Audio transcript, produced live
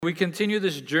We continue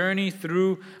this journey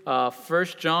through 1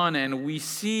 John, and we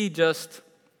see just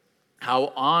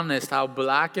how honest, how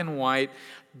black and white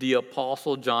the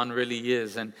Apostle John really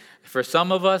is. And for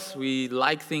some of us, we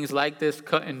like things like this,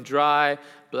 cut and dry,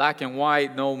 black and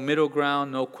white, no middle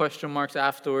ground, no question marks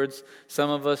afterwards. Some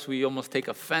of us, we almost take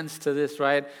offense to this,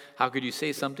 right? How could you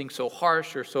say something so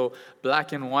harsh or so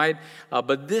black and white?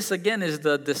 But this, again, is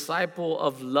the disciple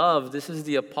of love. This is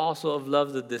the apostle of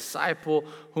love, the disciple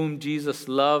whom Jesus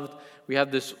loved. We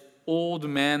have this old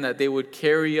man that they would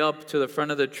carry up to the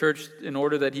front of the church in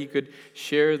order that he could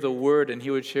share the word, and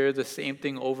he would share the same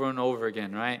thing over and over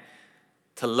again, right?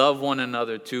 To love one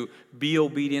another, to be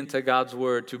obedient to God's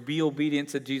word, to be obedient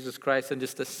to Jesus Christ, and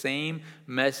just the same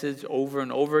message over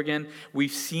and over again.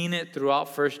 We've seen it throughout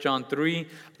 1 John 3.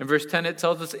 In verse 10, it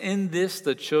tells us, "In this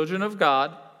the children of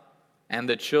God and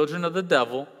the children of the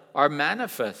devil are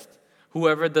manifest.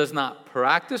 Whoever does not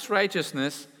practice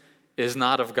righteousness is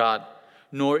not of God,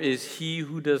 nor is he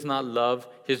who does not love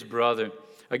his brother."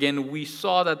 Again, we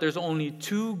saw that there's only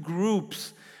two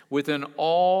groups within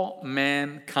all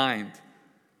mankind: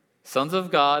 sons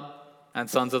of God and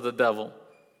sons of the devil.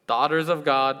 Daughters of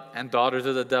God and daughters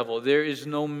of the devil. There is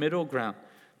no middle ground.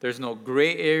 There's no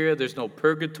gray area. There's no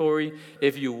purgatory,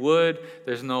 if you would.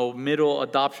 There's no middle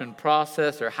adoption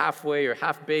process or halfway or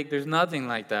half-baked. There's nothing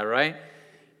like that, right?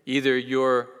 Either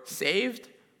you're saved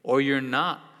or you're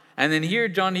not. And then here,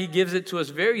 John, he gives it to us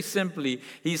very simply.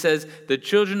 He says, the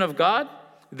children of God,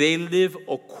 they live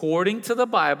according to the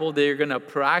Bible. They're going to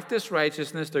practice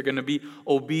righteousness. They're going to be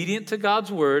obedient to God's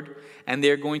word. And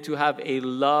they're going to have a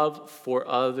love for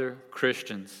other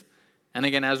Christians. And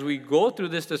again, as we go through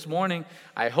this morning,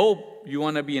 I hope you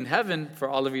want to be in heaven for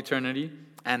all of eternity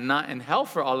and not in hell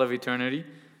for all of eternity.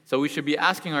 So we should be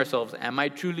asking ourselves, am I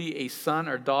truly a son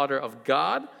or daughter of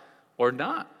God or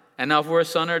not? And now if we're a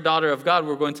son or daughter of God,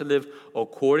 we're going to live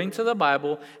according to the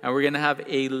Bible, and we're going to have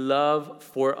a love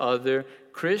for other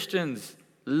Christians.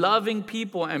 Loving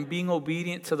people and being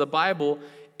obedient to the Bible,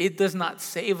 it does not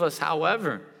save us,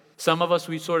 however. Some of us,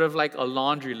 we sort of like a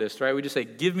laundry list, right? We just say,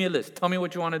 give me a list. Tell me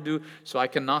what you want to do so I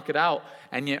can knock it out.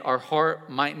 And yet our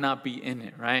heart might not be in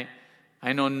it, right?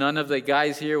 I know none of the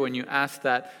guys here, when you asked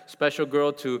that special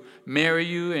girl to marry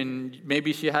you and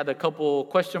maybe she had a couple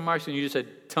question marks and you just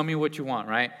said, tell me what you want,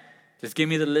 right? Just give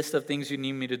me the list of things you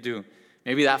need me to do.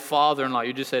 Maybe that father-in-law,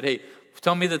 you just said, hey,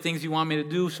 tell me the things you want me to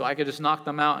do so I could just knock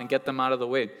them out and get them out of the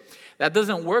way. That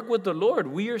doesn't work with the Lord.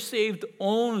 We are saved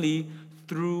only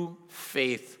through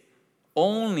faith.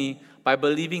 Only by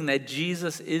believing that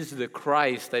Jesus is the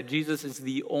Christ, that Jesus is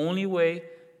the only way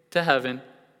to heaven.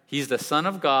 He's the Son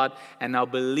of God, and now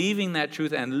believing that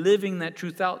truth and living that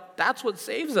truth out, that's what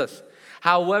saves us.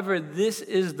 However, this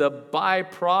is the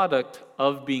byproduct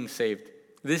of being saved.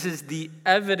 This is the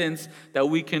evidence that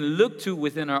we can look to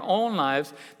within our own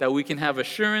lives, that we can have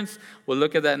assurance. We'll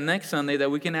look at that next Sunday, that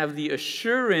we can have the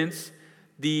assurance,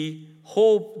 the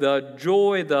hope, the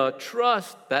joy, the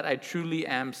trust that I truly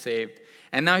am saved.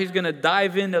 And now he's going to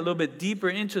dive in a little bit deeper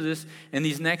into this in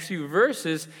these next few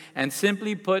verses. And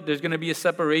simply put, there's going to be a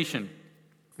separation.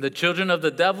 The children of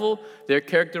the devil, they're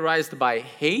characterized by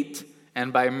hate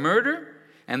and by murder.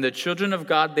 And the children of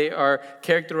God, they are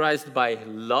characterized by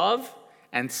love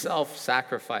and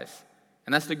self-sacrifice.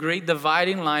 And that's the great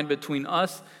dividing line between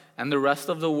us and the rest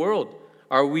of the world.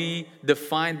 Are we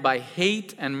defined by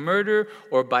hate and murder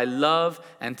or by love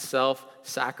and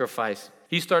self-sacrifice?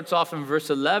 He starts off in verse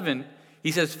 11.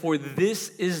 He says, "For this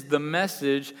is the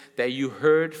message that you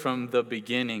heard from the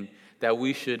beginning, that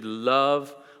we should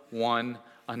love one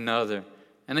another."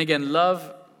 And again,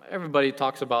 love, everybody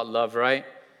talks about love, right?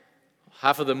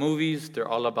 Half of the movies, they're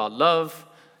all about love.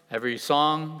 Every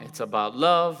song, it's about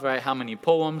love, right? How many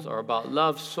poems are about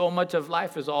love? So much of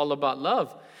life is all about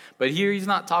love. But here he's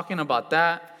not talking about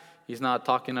that. He's not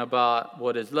talking about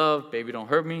what is love, baby don't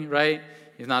hurt me, right?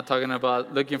 He's not talking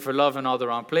about looking for love in all the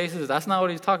wrong places. That's not what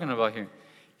he's talking about here.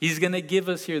 He's going to give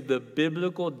us here the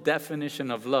biblical definition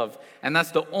of love. And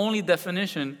that's the only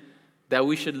definition that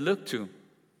we should look to.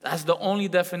 That's the only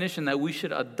definition that we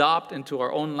should adopt into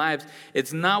our own lives.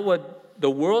 It's not what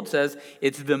the world says.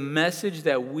 It's the message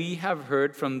that we have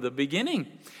heard from the beginning.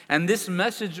 And this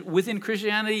message within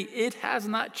Christianity, it has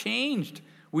not changed.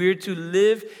 We are to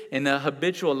live in a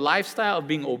habitual lifestyle of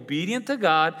being obedient to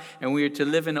God, and we are to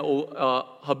live in a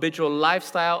habitual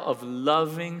lifestyle of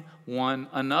loving one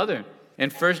another. In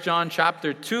 1 John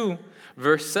chapter 2,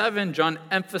 verse 7, John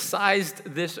emphasized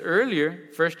this earlier.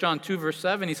 1 John 2, verse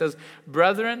 7, he says,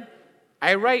 "Brethren,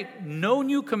 I write no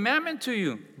new commandment to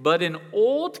you, but an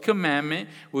old commandment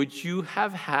which you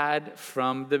have had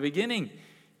from the beginning."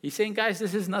 He's saying, guys,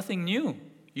 this is nothing new.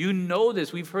 You know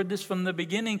this. We've heard this from the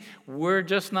beginning. We're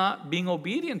just not being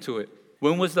obedient to it.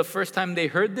 When was the first time they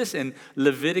heard this? In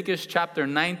Leviticus chapter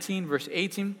 19, verse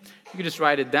 18. You can just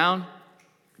write it down.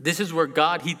 This is where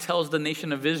God, he tells the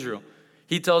nation of Israel.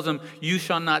 He tells them, you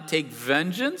shall not take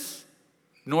vengeance,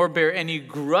 nor bear any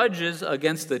grudges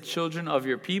against the children of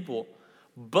your people,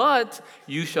 but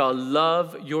you shall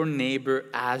love your neighbor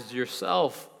as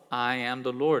yourself. I am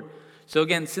the Lord. So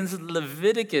again, since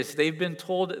Leviticus, they've been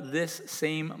told this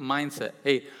same mindset.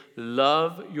 Hey,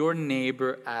 love your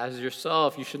neighbor as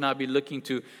yourself. You should not be looking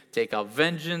to take out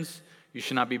vengeance. You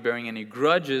should not be bearing any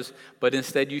grudges, but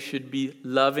instead you should be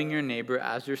loving your neighbor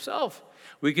as yourself.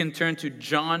 We can turn to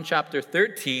John chapter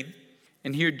 13,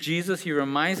 and here Jesus, he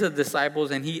reminds the disciples,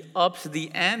 and he ups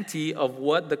the ante of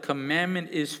what the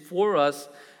commandment is for us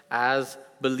as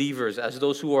believers, as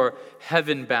those who are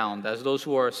heaven-bound, as those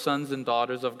who are sons and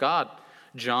daughters of God.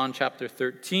 John chapter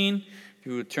 13, if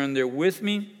you would turn there with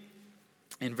me,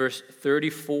 in verse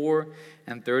 34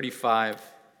 and 35.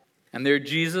 And there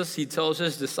Jesus, he tells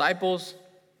his disciples,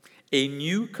 a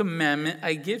new commandment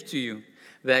I give to you,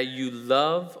 that you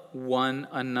love one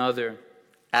another,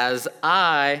 as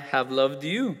I have loved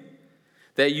you,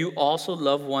 that you also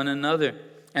love one another.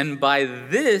 And by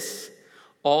this,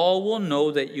 all will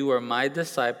know that you are my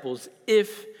disciples,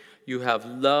 if you have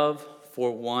love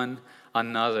for one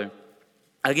another.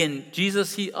 Again,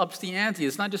 Jesus, he ups the ante.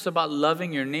 It's not just about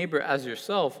loving your neighbor as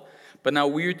yourself, but now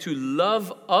we're to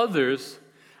love others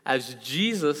as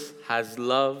Jesus has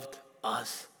loved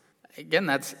us. Again,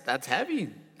 that's heavy.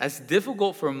 That's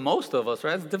difficult for most of us,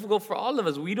 right? It's difficult for all of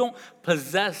us. We don't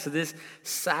possess this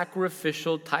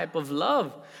sacrificial type of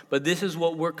love. But this is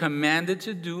what we're commanded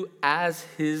to do as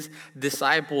his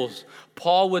disciples.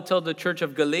 Paul would tell the church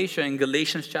of Galatia in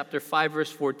Galatians chapter 5,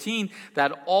 verse 14,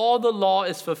 that all the law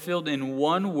is fulfilled in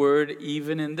one word,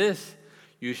 even in this: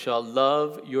 you shall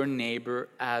love your neighbor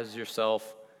as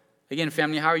yourself. Again,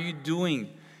 family, how are you doing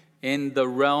in the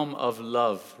realm of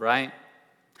love, right?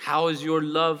 How is your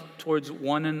love towards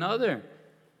one another?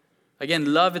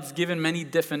 Again, love, it's given many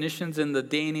definitions in the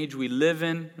day and age we live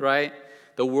in, right?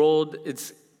 The world,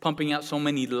 it's pumping out so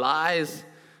many lies,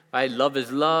 right? Love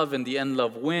is love, and the end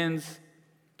love wins.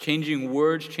 Changing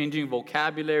words, changing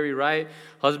vocabulary, right?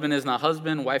 Husband is not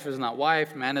husband, wife is not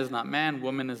wife, man is not man,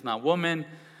 woman is not woman,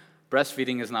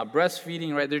 breastfeeding is not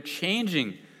breastfeeding, right? They're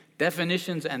changing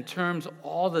definitions and terms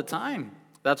all the time.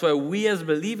 That's why we as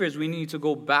believers, we need to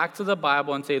go back to the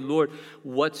Bible and say, Lord,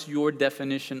 what's your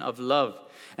definition of love?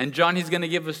 And John, he's going to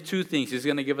give us two things. He's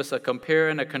going to give us a compare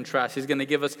and a contrast. He's going to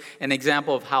give us an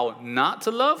example of how not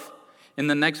to love in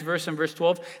the next verse, in verse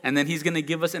 12. And then he's going to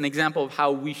give us an example of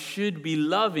how we should be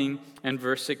loving in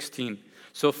verse 16.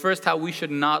 So first, how we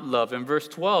should not love. In verse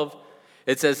 12,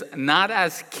 it says, not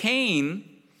as Cain,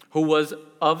 who was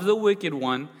of the wicked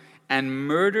one and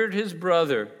murdered his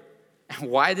brother.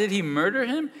 Why did he murder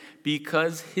him?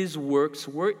 Because his works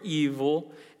were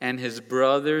evil and his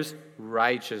brothers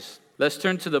righteous. Let's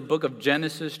turn to the book of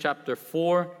Genesis chapter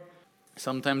 4.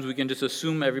 Sometimes we can just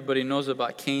assume everybody knows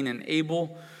about Cain and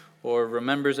Abel or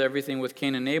remembers everything with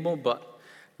Cain and Abel, but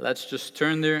let's just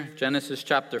turn there. Genesis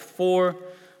chapter 4.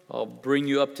 I'll bring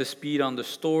you up to speed on the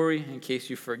story in case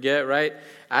you forget, right?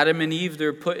 Adam and Eve,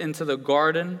 they're put into the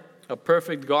garden, a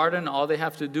perfect garden. All they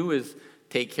have to do is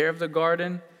take care of the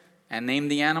garden and name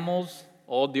the animals.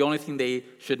 The only thing they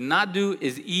should not do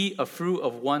is eat a fruit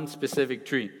of one specific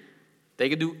tree. They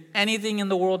can do anything in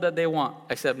the world that they want,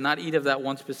 except not eat of that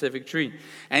one specific tree.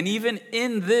 And even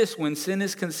in this, when sin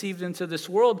is conceived into this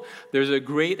world, there's a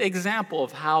great example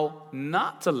of how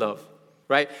not to love,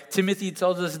 right? Timothy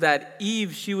tells us that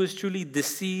Eve, she was truly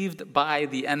deceived by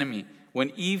the enemy.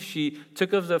 When Eve, she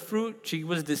took of the fruit, she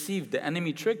was deceived. The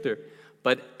enemy tricked her.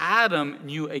 But Adam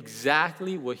knew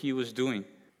exactly what he was doing.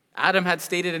 Adam had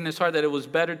stated in his heart that it was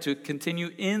better to continue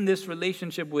in this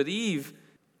relationship with Eve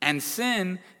and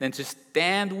sin than to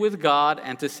stand with God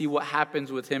and to see what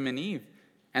happens with him and Eve.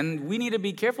 And we need to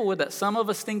be careful with that. Some of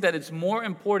us think that it's more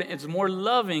important, it's more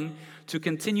loving to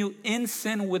continue in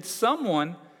sin with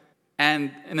someone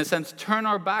and, in a sense, turn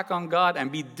our back on God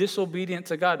and be disobedient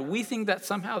to God. We think that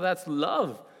somehow that's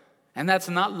love, and that's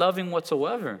not loving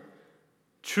whatsoever.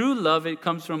 True love, it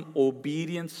comes from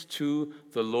obedience to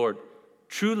the Lord.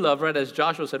 True love, right, as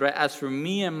Joshua said, right, as for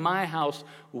me and my house,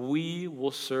 we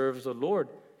will serve the Lord.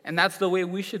 And that's the way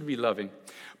we should be loving.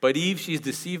 But Eve, she's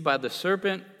deceived by the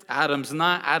serpent. Adam's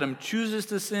not. Adam chooses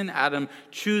to sin. Adam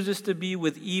chooses to be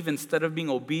with Eve instead of being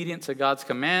obedient to God's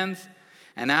commands.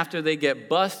 And after they get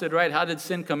busted, right, how did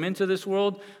sin come into this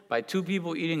world? By two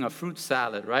people eating a fruit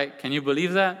salad, right? Can you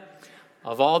believe that?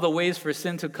 Of all the ways for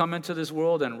sin to come into this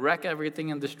world and wreck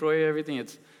everything and destroy everything,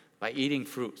 it's by eating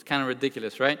fruit. It's kind of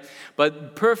ridiculous, right?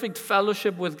 But perfect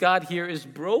fellowship with God here is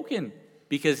broken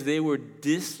because they were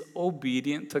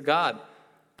disobedient to God.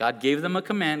 God gave them a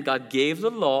command, God gave the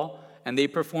law, and they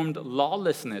performed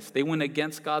lawlessness. They went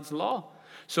against God's law.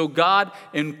 So God,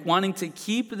 in wanting to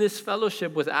keep this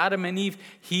fellowship with Adam and Eve,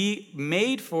 he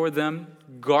made for them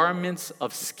garments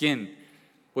of skin.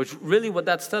 Which really what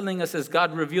that's telling us is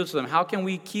God reveals to them, how can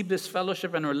we keep this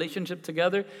fellowship and relationship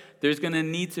together? There's going to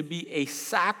need to be a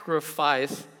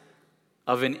sacrifice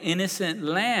of an innocent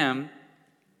lamb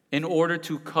in order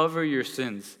to cover your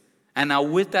sins. And now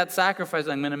with that sacrifice,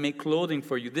 I'm going to make clothing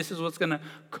for you. This is what's going to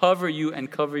cover you and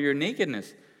cover your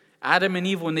nakedness. Adam and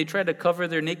Eve, when they tried to cover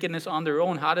their nakedness on their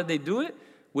own, how did they do it?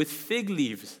 With fig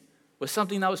leaves, with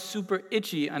something that was super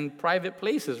itchy in private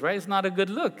places, right? It's not a good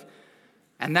look.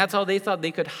 And that's how they thought they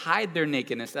could hide their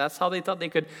nakedness. That's how they thought they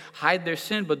could hide their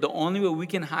sin. But the only way we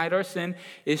can hide our sin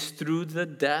is through the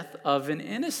death of an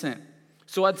innocent.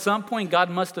 So at some point,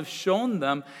 God must have shown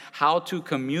them how to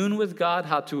commune with God,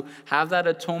 how to have that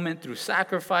atonement through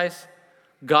sacrifice.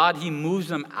 God, he moves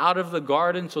them out of the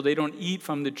garden so they don't eat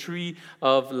from the tree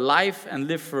of life and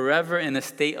live forever in a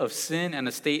state of sin and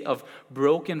a state of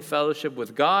broken fellowship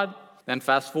with God. Then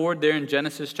fast forward there in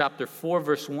Genesis chapter 4,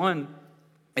 verse 1.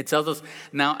 It tells us,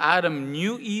 now Adam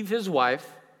knew Eve, his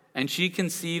wife, and she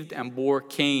conceived and bore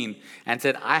Cain, and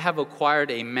said, I have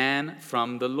acquired a man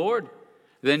from the Lord.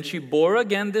 Then she bore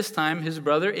again this time his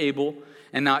brother Abel,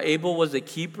 and now Abel was a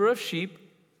keeper of sheep,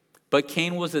 but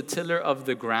Cain was a tiller of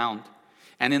the ground.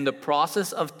 And in the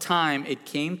process of time, it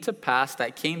came to pass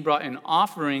that Cain brought an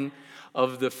offering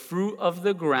of the fruit of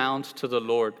the ground to the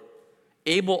Lord.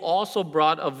 Abel also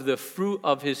brought of the fruit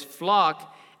of his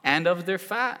flock and of their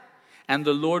fat. And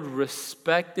the Lord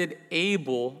respected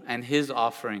Abel and his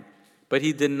offering, but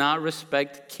he did not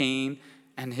respect Cain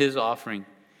and his offering.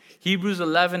 Hebrews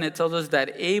 11, it tells us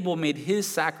that Abel made his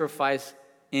sacrifice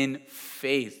in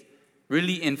faith.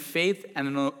 Really in faith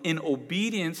and in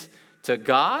obedience to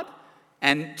God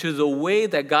and to the way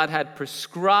that God had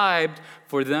prescribed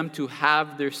for them to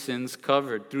have their sins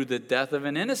covered through the death of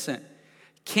an innocent.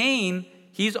 Cain,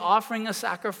 he's offering a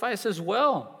sacrifice as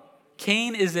well.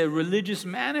 Cain is a religious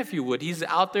man, if you would. He's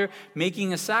out there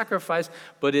making a sacrifice,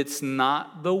 but it's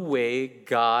not the way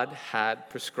God had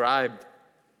prescribed.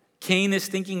 Cain is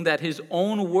thinking that his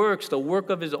own works, the work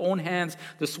of his own hands,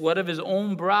 the sweat of his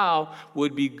own brow,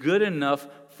 would be good enough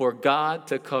for God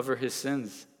to cover his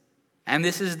sins. And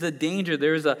this is the danger.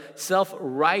 There is a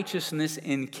self-righteousness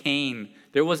in Cain.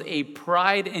 There was a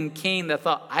pride in Cain that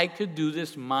thought, I could do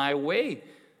this my way.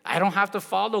 I don't have to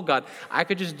follow God. I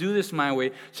could just do this my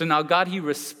way. So now God, he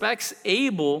respects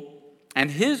Abel and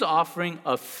his offering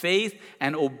of faith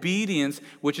and obedience,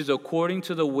 which is according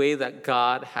to the way that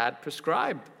God had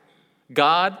prescribed.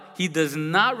 God, he does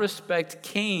not respect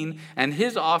Cain and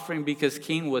his offering because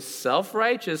Cain was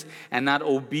self-righteous and not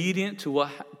obedient to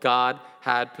what God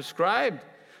had prescribed.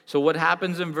 So what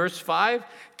happens in verse 5?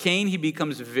 Cain, he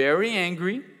becomes very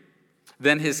angry.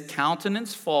 Then his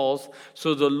countenance falls.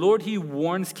 So the Lord, he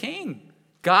warns Cain.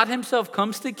 God himself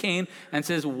comes to Cain and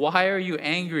says, why are you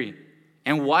angry?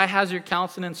 And why has your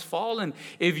countenance fallen?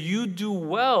 If you do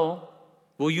well,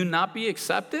 will you not be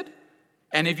accepted?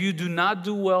 And if you do not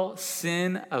do well,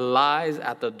 sin lies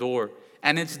at the door.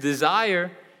 And its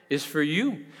desire is for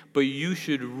you, but you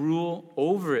should rule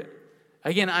over it.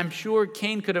 Again, I'm sure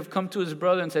Cain could have come to his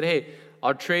brother and said, hey,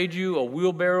 I'll trade you a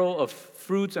wheelbarrow of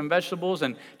fruits and vegetables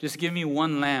and just give me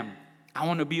one lamb. I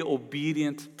want to be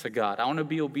obedient to God. I want to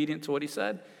be obedient to what he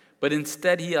said. But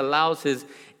instead, he allows his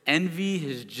envy,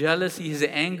 his jealousy, his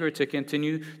anger to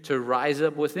continue to rise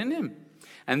up within him.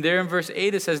 And there in verse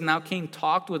 8, it says, now Cain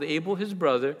talked with Abel, his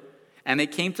brother, and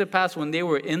it came to pass when they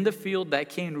were in the field that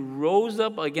Cain rose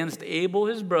up against Abel,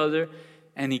 his brother,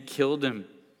 and he killed him.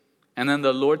 And then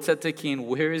the Lord said to Cain,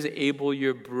 where is Abel,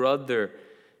 your brother?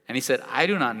 And he said, I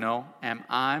do not know. Am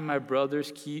I my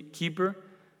brother's keeper?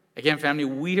 Again, family,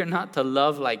 we are not to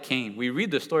love like Cain. We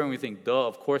read the story and we think, duh,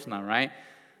 of course not, right?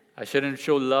 I shouldn't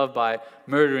show love by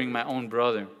murdering my own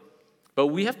brother. But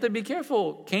we have to be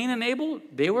careful. Cain and Abel,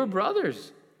 they were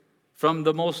brothers from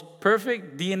the most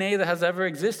perfect DNA that has ever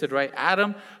existed, right?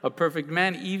 Adam, a perfect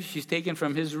man. Eve, she's taken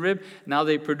from his rib. Now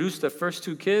they produced the first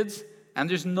two kids, and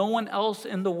there's no one else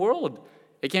in the world.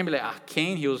 It can't be like,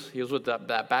 Cain, he was with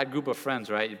that bad group of friends,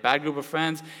 right? Bad group of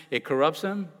friends, it corrupts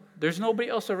him. There's nobody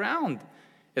else around.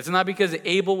 It's not because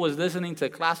Abel was listening to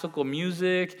classical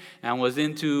music and was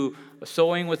into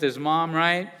sewing with his mom,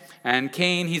 right? And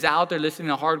Cain, he's out there listening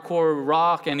to hardcore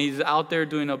rock and he's out there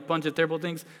doing a bunch of terrible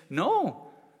things. No.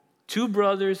 Two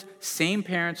brothers, same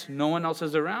parents, no one else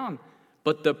is around.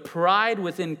 But the pride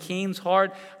within Cain's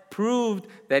heart proved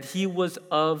that he was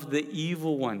of the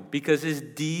evil one because his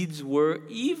deeds were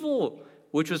evil,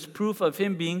 which was proof of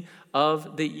him being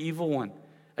of the evil one.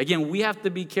 Again, we have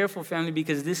to be careful, family,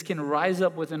 because this can rise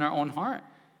up within our own heart.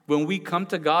 When we come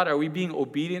to God, are we being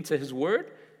obedient to his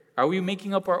word? Are we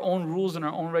making up our own rules and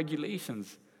our own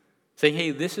regulations? Saying,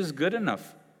 hey, this is good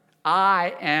enough.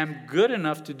 I am good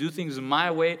enough to do things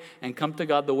my way and come to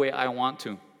God the way I want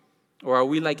to. Or are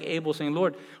we like Abel saying,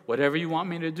 Lord, whatever you want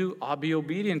me to do, I'll be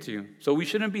obedient to you. So we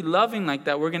shouldn't be loving like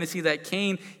that. We're going to see that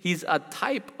Cain, he's a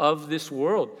type of this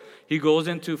world. He goes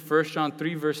into 1 John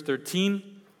 3, verse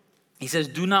 13. He says,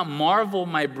 do not marvel,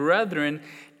 my brethren,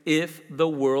 if the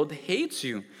world hates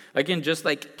you. Again, just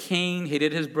like Cain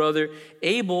hated his brother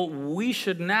Abel, we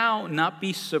should now not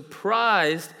be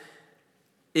surprised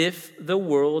if the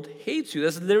world hates you.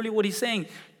 That's literally what he's saying.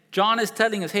 John is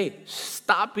telling us, hey,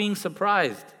 stop being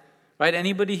surprised. Right?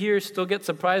 Anybody here still get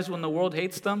surprised when the world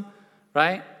hates them?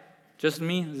 Right? Just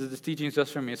me? This teaching is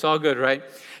just for me. It's all good, right?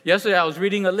 Yesterday I was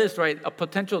reading a list, right, of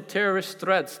potential terrorist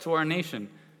threats to our nation.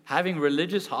 Having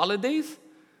religious holidays.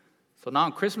 So now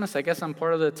on Christmas, I guess I'm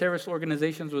part of the terrorist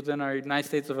organizations within our United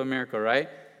States of America, right?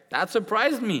 That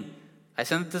surprised me. I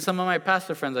sent it to some of my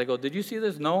pastor friends. I go, did you see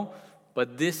this? No.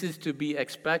 But this is to be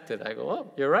expected. I go,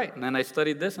 oh, you're right. And then I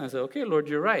studied this and I said, okay, Lord,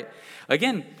 you're right.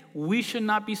 Again, we should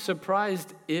not be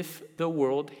surprised if the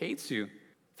world hates you.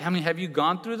 Family, have you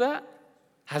gone through that?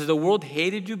 Has the world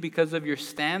hated you because of your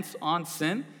stance on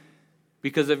sin?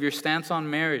 Because of your stance on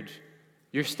marriage?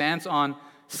 Your stance on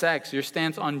sex? Your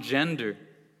stance on gender?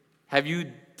 Have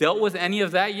you dealt with any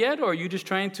of that yet? Or are you just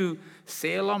trying to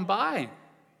sail on by?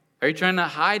 Are you trying to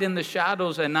hide in the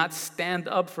shadows and not stand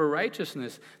up for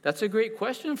righteousness? That's a great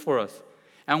question for us.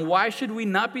 And why should we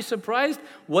not be surprised?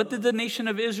 What did the nation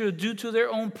of Israel do to their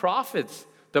own prophets?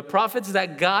 The prophets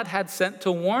that God had sent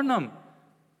to warn them.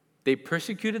 They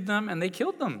persecuted them and they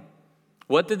killed them.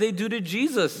 What did they do to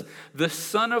Jesus, the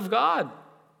Son of God?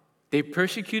 They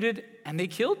persecuted and they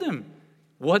killed him.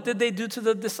 What did they do to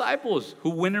the disciples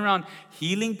who went around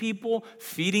healing people,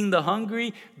 feeding the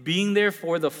hungry, being there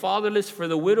for the fatherless, for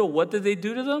the widow? What did they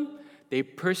do to them? They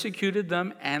persecuted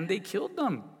them and they killed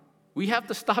them. We have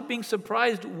to stop being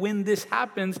surprised when this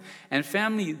happens. And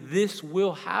family, this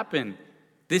will happen.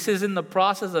 This is in the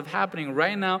process of happening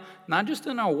right now, not just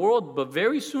in our world, but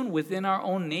very soon within our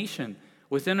own nation,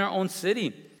 within our own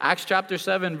city. Acts chapter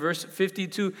 7, verse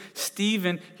 52,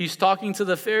 Stephen, he's talking to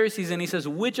the Pharisees and he says,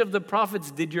 which of the prophets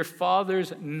did your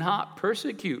fathers not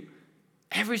persecute?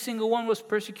 Every single one was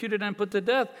persecuted and put to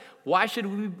death. Why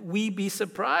should we be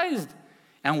surprised?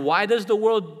 And why do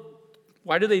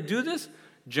they do this?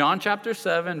 John chapter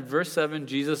 7, verse 7,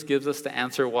 Jesus gives us the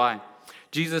answer why.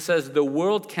 Jesus says, the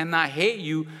world cannot hate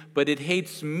you, but it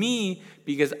hates me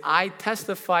because I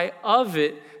testify of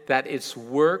it that its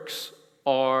works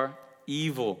are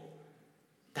evil.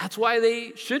 That's why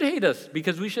they should hate us,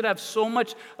 because we should have so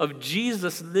much of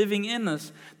Jesus living in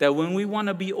us that when we want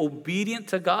to be obedient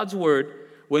to God's word,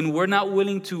 when we're not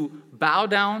willing to bow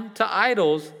down to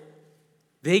idols,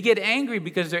 they get angry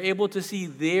because they're able to see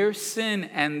their sin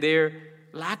and their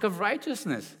lack of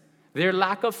righteousness, their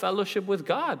lack of fellowship with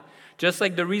God. Just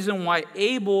like the reason why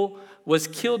Abel was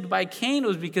killed by Cain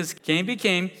was because Cain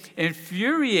became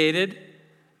infuriated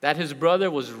that his brother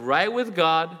was right with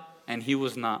God and he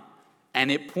was not.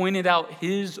 And it pointed out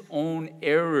his own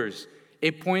errors.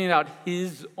 It pointed out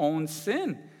his own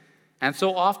sin. And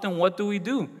so often, what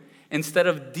do? Instead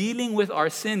of dealing with our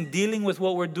sin, dealing with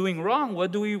what we're doing wrong,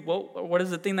 what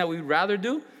is the thing that we'd rather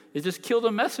do? Is just kill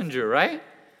the messenger, right?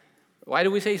 Why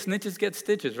do we say snitches get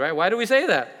stitches, right? Why do we say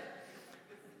that?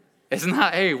 It's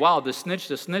not, hey, wow, the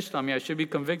snitched on me. I should be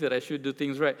convicted. I should do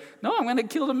things right. No, I'm going to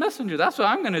kill the messenger. That's what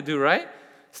I'm going to do, right?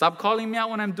 Stop calling me out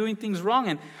when I'm doing things wrong.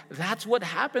 And that's what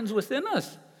happens within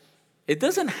us. It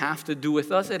doesn't have to do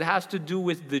with us. It has to do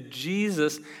with the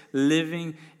Jesus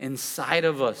living inside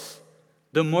of us.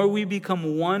 The more we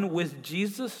become one with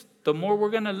Jesus, the more we're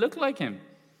going to look like him.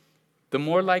 The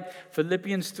more like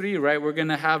Philippians 3, right? We're going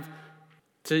to have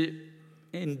to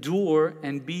endure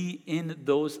and be in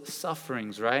those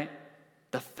sufferings, right?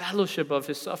 The fellowship of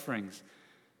his sufferings.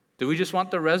 Do we just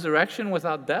want the resurrection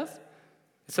without death?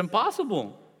 It's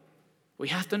impossible. We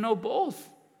have to know both.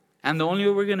 And the only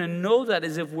way we're going to know that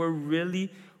is if we're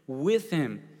really with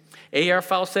him. A.R.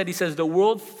 Fowle said, he says, the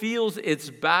world feels its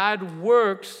bad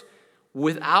works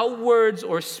without words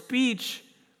or speech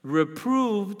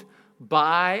reproved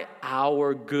by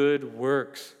our good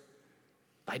works.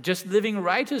 By just living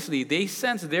righteously, they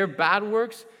sense their bad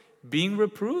works being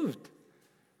reproved.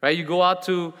 Right? You go out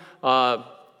to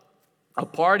a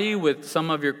party with some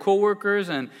of your coworkers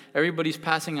and everybody's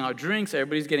passing out drinks,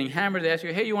 everybody's getting hammered. They ask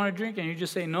you, hey, you want a drink? And you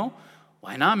just say, no.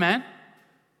 Why not, man?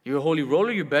 You're a holy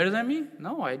roller, you're better than me?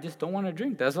 No, I just don't want to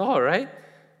drink. That's all, right?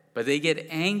 But they get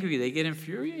angry, they get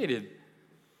infuriated.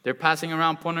 They're passing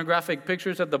around pornographic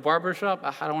pictures at the barbershop.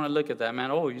 I don't want to look at that,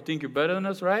 man. Oh, you think you're better than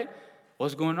us, right?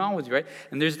 What's going on with you, right?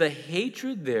 And there's the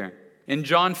hatred there. In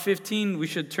John 15, we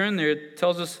should turn there. It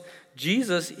tells us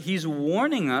Jesus, he's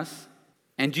warning us.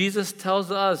 And Jesus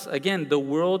tells us, again, the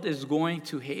world is going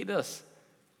to hate us.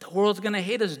 The world's going to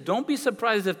hate us. Don't be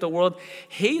surprised if the world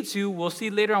hates you. We'll see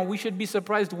later on, we should be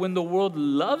surprised when the world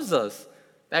loves us.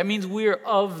 That means we are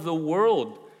of the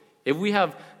world. If we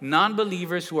have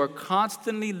non-believers who are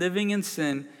constantly living in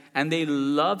sin and they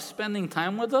love spending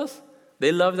time with us,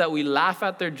 they love that we laugh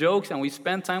at their jokes and we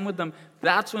spend time with them,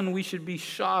 that's when we should be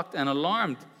shocked and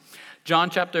alarmed. John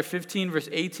chapter 15, verse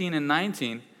 18 and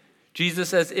 19, Jesus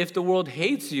says, if the world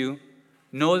hates you,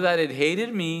 know that it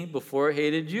hated me before it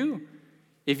hated you.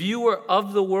 If you were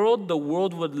of the world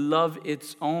would love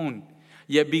its own.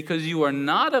 Yet because you are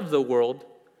not of the world,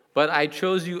 but I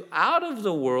chose you out of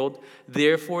the world,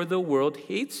 therefore the world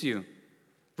hates you.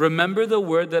 Remember the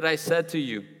word that I said to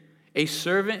you. A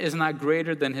servant is not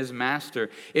greater than his master.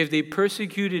 If they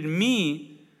persecuted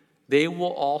me, they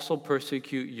will also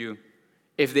persecute you.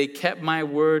 If they kept my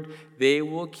word, they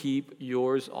will keep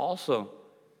yours also.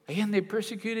 Again, they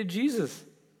persecuted Jesus.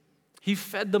 He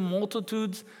fed the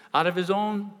multitudes out of his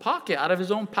own pocket, out of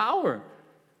his own power.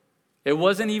 It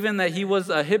wasn't even that he was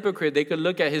a hypocrite. They could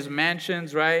look at his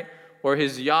mansions, right? Or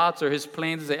his yachts or his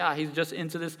planes and say, he's just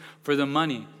into this for the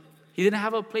money. He didn't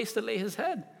have a place to lay his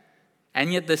head.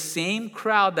 And yet the same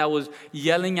crowd that was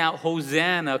yelling out,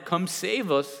 Hosanna, come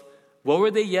save us, what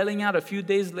were they yelling out a few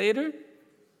days later?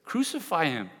 Crucify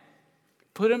him.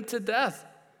 Put him to death.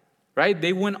 Right?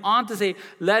 They went on to say,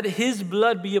 let his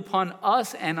blood be upon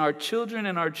us and our children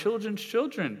and our children's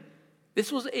children.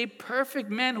 This was a perfect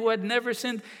man who had never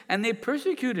sinned, and they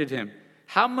persecuted him.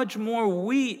 How much more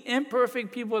we,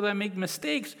 imperfect people that make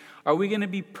mistakes, are we going to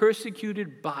be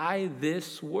persecuted by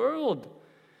this world?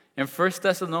 In 1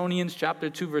 Thessalonians chapter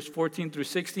 2, verse 14 through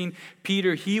 16,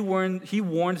 Peter, he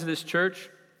warns this church.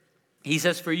 He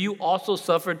says, for you also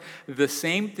suffered the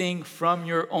same thing from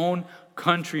your own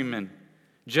countrymen,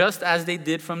 just as they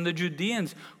did from the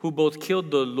Judeans, who both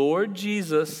killed the Lord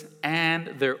Jesus and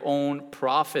their own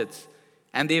prophets.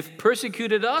 And they've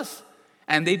persecuted us,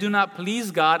 and they do not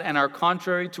please God and are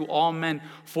contrary to all men,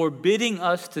 forbidding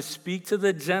us to speak to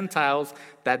the Gentiles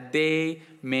that they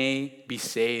may be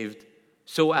saved.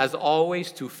 So as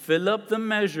always, to fill up the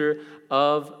measure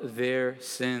of their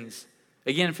sins.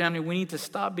 Again, family, we need to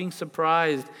stop being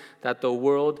surprised that the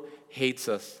world hates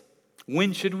us.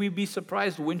 When should we be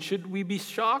surprised? When should we be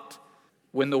shocked?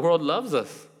 When the world loves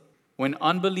us. When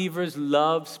unbelievers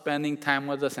love spending time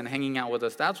with us and hanging out with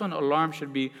us. That's when alarms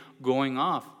should be going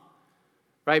off.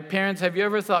 Right? Parents, have you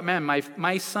ever thought, man,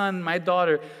 my son, my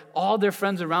daughter, all their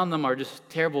friends around them are just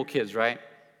terrible kids, right?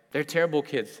 They're terrible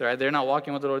kids, right? They're not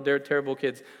walking with the Lord. They're terrible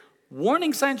kids.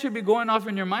 Warning signs should be going off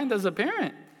in your mind as a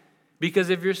parent. Because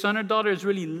if your son or daughter is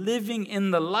really living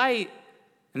in the light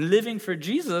and living for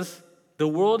Jesus, the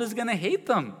world is going to hate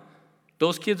them.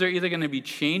 Those kids are either going to be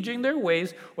changing their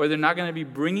ways, or they're not going to be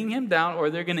bringing him down, or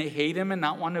they're going to hate him and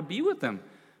not want to be with him.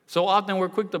 So often we're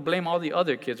quick to blame all the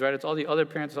other kids, right? It's all the other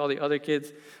parents, all the other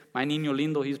kids. My niño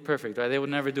lindo, he's perfect, right? They would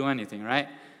never do anything, right?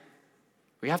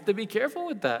 We have to be careful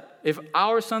with that. If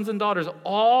our sons and daughters,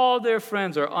 all their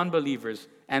friends are unbelievers,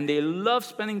 and they love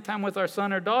spending time with our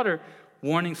son or daughter,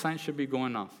 warning signs should be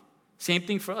going off. Same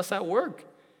thing for us at work.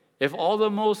 If all the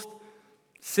most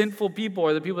sinful people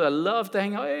are the people that love to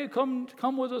hang out, hey,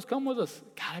 come with us.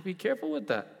 Gotta be careful with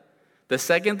that. The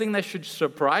second thing that should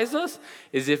surprise us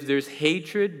is if there's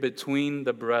hatred between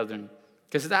the brethren.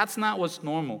 Because that's not what's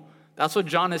normal. That's what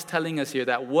John is telling us here,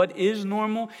 that what is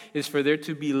normal is for there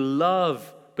to be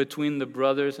love between the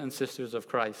brothers and sisters of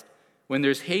Christ. When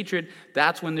there's hatred,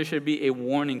 that's when there should be a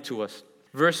warning to us.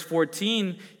 Verse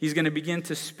 14, he's going to begin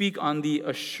to speak on the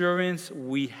assurance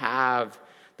we have,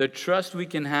 the trust we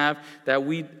can have that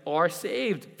we are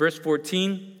saved. Verse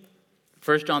 14,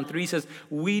 1 John 3 says,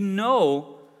 we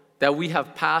know that we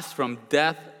have passed from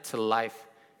death to life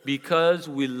because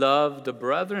we love the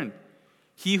brethren.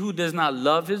 He who does not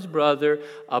love his brother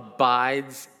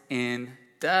abides in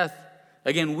death.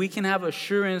 Again, we can have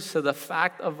assurance to the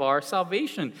fact of our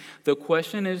salvation. The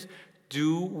question is,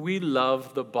 do we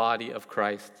love the body of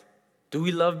Christ? Do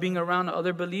we love being around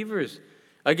other believers?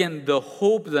 Again, the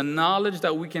hope, the knowledge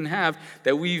that we can have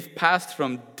that we've passed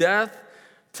from death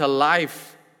to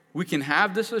life. We can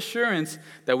have this assurance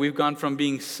that we've gone from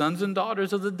being sons and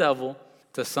daughters of the devil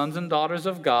to sons and daughters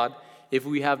of God if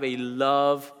we have a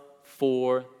love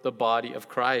for the body of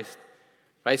Christ.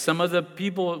 Right? Some of the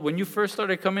people, when you first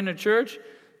started coming to church,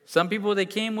 some people, they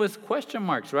came with question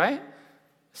marks, right?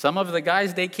 Some of the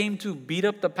guys, they came to beat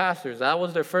up the pastors. That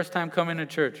was their first time coming to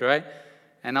church, right?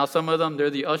 And now some of them, they're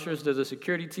the ushers, they're the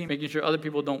security team, making sure other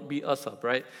people don't beat us up,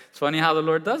 right? It's funny how the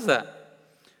Lord does that.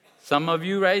 Some of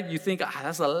you, right, you think,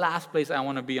 that's the last place I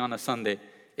want to be on a Sunday,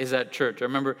 is at church. I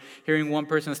remember hearing one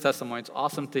person's testimony. It's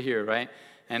awesome to hear, right?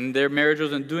 And their marriage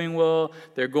wasn't doing well.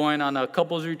 They're going on a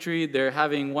couples retreat. They're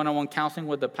having one-on-one counseling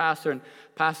with the pastor. And,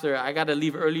 Pastor, I got to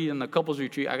leave early in the couples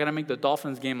retreat. I got to make the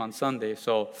Dolphins game on Sunday.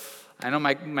 So I know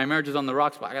my marriage is on the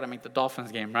rocks, but I got to make the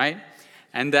Dolphins game, right?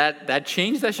 And that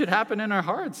change that should happen in our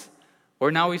hearts.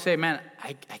 Or now we say, man,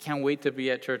 I can't wait to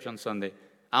be at church on Sunday.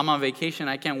 I'm on vacation.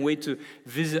 I can't wait to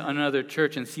visit another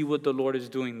church and see what the Lord is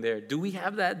doing there. Do we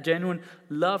have that genuine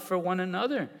love for one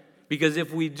another? Because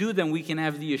if we do, then we can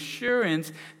have the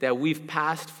assurance that we've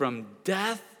passed from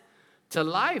death to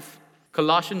life.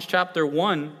 Colossians chapter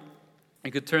 1,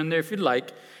 you could turn there if you'd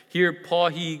like. Here, Paul,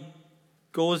 he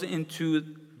goes into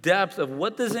depth of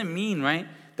what does it mean, right?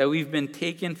 That we've been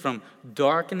taken from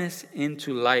darkness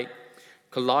into light.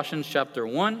 Colossians chapter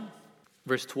 1,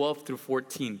 verse 12 through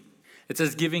 14. It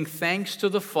says, giving thanks to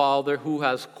the Father who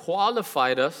has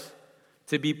qualified us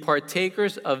to be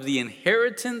partakers of the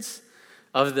inheritance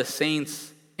of the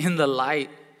saints in the light.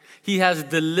 He has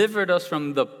delivered us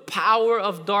from the power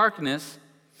of darkness,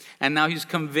 and now he's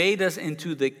conveyed us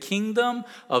into the kingdom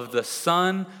of the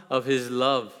Son of his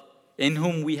love, in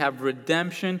whom we have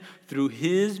redemption through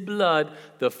his blood,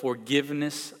 the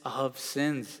forgiveness of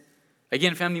sins.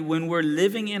 Again, family, when we're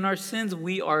living in our sins,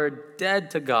 we are dead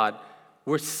to God.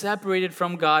 We're separated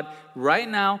from God right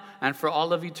now and for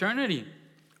all of eternity.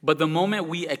 But the moment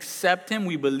we accept him,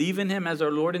 we believe in him as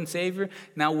our Lord and Savior,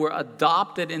 now we're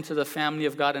adopted into the family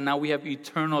of God, and now we have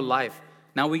eternal life.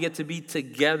 Now we get to be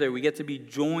together. We get to be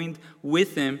joined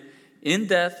with him in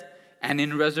death and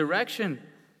in resurrection.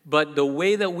 But the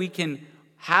way that we can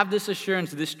have this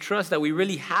assurance, this trust that we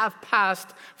really have passed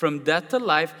from death to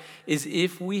life is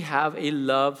if we have a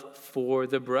love for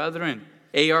the brethren.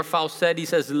 A.R. Fawcett, he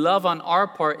says, love on our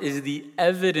part is the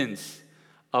evidence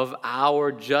of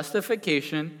our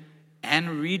justification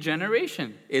and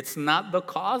regeneration. It's not the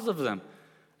cause of them.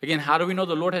 Again, how do we know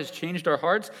the Lord has changed our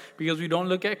hearts? Because we don't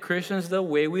look at Christians the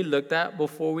way we looked at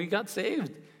before we got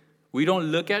saved. We don't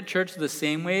look at church the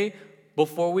same way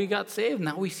before we got saved.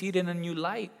 Now we see it in a new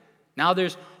light. Now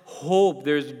there's hope,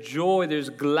 there's joy, there's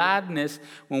gladness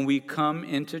when we come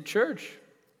into church.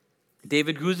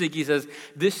 David Guzik, he says,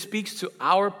 this speaks to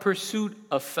our pursuit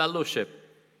of fellowship.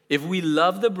 If we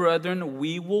love the brethren,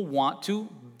 we will want to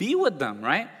be with them,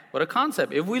 right? What a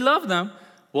concept. If we love them,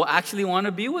 we'll actually want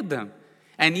to be with them.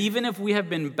 And even if we have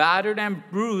been battered and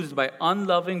bruised by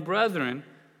unloving brethren,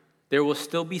 there will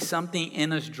still be something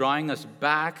in us drawing us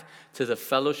back to the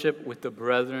fellowship with the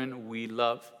brethren we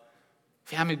love.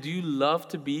 Family, do you love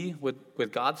to be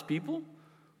with God's people?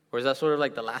 Or is that sort of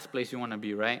like the last place you want to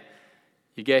be, right?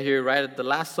 You get here right at the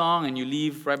last song and you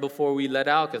leave right before we let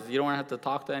out because you don't want to have to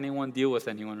talk to anyone, deal with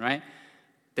anyone, right?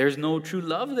 There's no true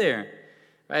love there,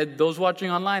 right? Those watching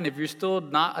online, if you're still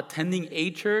not attending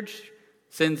a church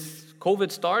since COVID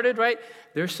started, right?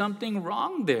 There's something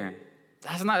wrong there.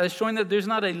 That's showing that there's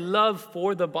not a love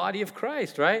for the body of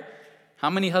Christ, right? How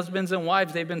many husbands and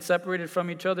wives, they've been separated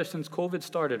from each other since COVID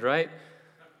started, right?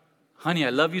 Honey, I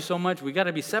love you so much. We got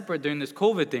to be separate during this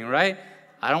COVID thing, right?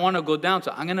 I don't want to go down,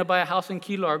 so I'm going to buy a house in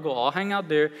Key Largo. I'll hang out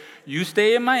there. You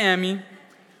stay in Miami,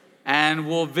 and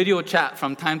we'll video chat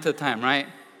from time to time, right?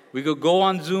 We could go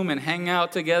on Zoom and hang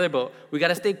out together, but we got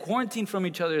to stay quarantined from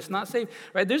each other. It's not safe,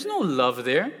 right? There's no love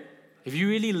there. If you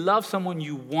really love someone,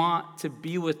 you want to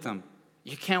be with them.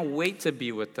 You can't wait to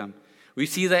be with them. We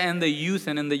see that in the youth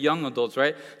and in the young adults,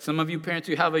 right? Some of you parents,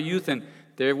 you have a youth, and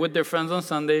they're with their friends on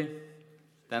Sunday,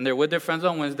 then they're with their friends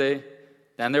on Wednesday,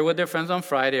 then they're with their friends on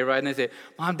Friday, right? And they say,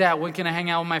 Mom, Dad, when can I hang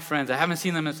out with my friends? I haven't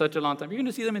seen them in such a long time. You're going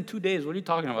to see them in 2 days. What are you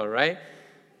talking about, right?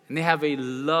 And they have a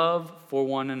love for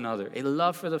one another, a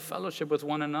love for the fellowship with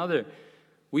one another.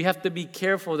 We have to be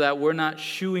careful that we're not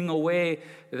shooing away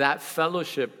that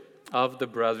fellowship of the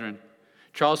brethren.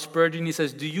 Charles Spurgeon, he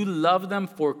says, do you love them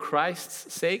for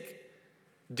Christ's sake?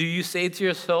 Do you say to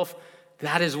yourself,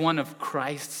 that is one of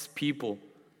Christ's people.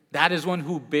 That is one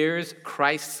who bears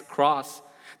Christ's cross.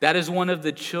 That is one of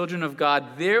the children of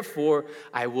God. Therefore,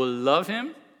 I will love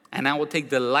him and I will take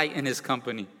delight in his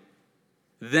company.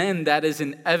 Then that is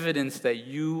an evidence that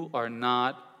you are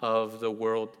not of the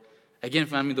world. Again,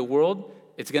 family, the world,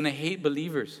 it's going to hate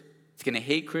believers. It's going to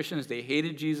hate Christians. They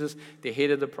hated Jesus. They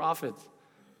hated the prophets.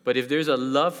 But if there's a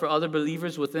love for other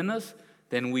believers within us,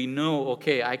 then we know,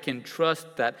 okay, I can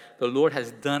trust that the Lord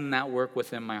has done that work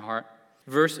within my heart.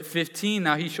 Verse 15,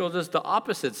 now he shows us the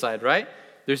opposite side, right?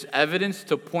 There's evidence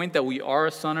to point that we are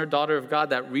a son or daughter of God,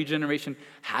 that regeneration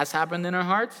has happened in our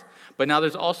hearts. But now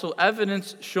there's also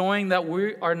evidence showing that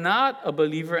we are not a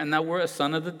believer and that we're a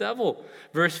son of the devil.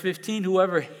 Verse 15,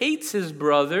 whoever hates his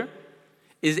brother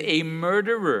is a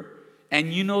murderer.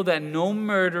 And you know that no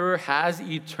murderer has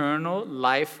eternal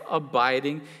life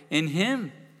abiding in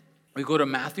him. We go to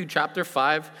Matthew chapter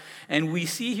 5, and we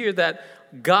see here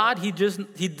that God, he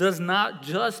does not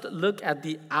just look at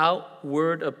the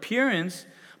outward appearance,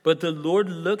 but the Lord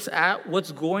looks at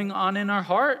what's going on in our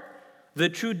heart, the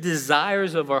true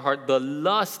desires of our heart, the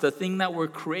lust, the thing that we're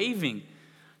craving.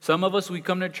 Some of us, we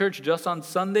come to church just on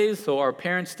Sundays, so our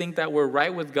parents think that we're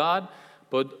right with God,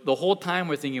 but the whole time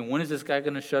we're thinking, when is this guy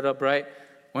going to shut up, right?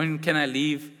 When can I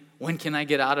leave? When can I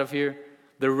get out of here?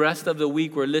 The rest of the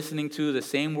week, we're listening to the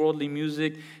same worldly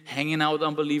music, hanging out with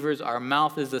unbelievers. Our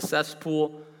mouth is a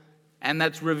cesspool. And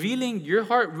that's revealing your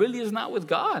heart really is not with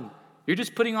God. You're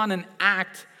just putting on an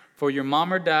act for your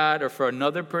mom or dad or for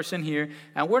another person here.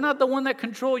 And we're not the one that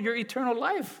control your eternal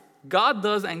life. God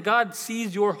does, and God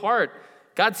sees your heart.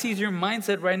 God sees your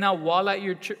mindset right now while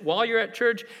you're at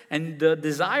church and the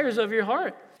desires of your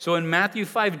heart. So in Matthew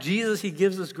 5, Jesus, he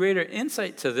gives us greater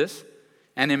insight to this.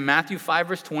 And in Matthew 5,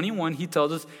 verse 21, he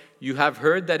tells us, you have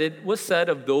heard that it was said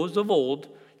of those of old,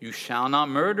 you shall not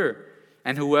murder.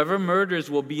 And whoever murders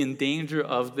will be in danger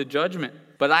of the judgment.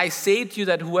 But I say to you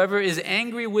that whoever is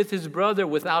angry with his brother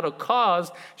without a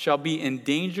cause shall be in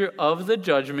danger of the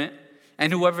judgment.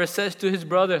 And whoever says to his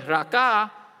brother,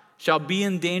 Raka, shall be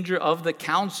in danger of the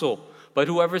council. But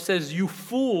whoever says, you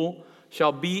fool,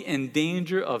 shall be in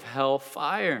danger of hell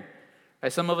fire.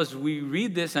 Right, some of us, we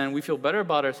read this and we feel better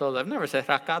about ourselves. I've never said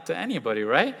Raka to anybody,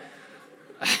 right?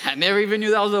 I never even knew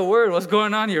that was a word. What's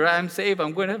going on here? I'm saved.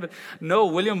 I'm going to heaven. No,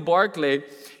 William Barclay,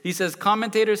 he says,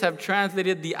 commentators have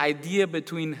translated the idea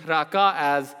between Raka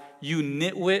as you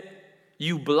nitwit,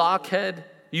 you blockhead,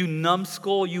 you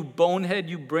numbskull, you bonehead,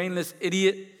 you brainless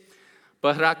idiot.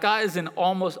 But Raka is an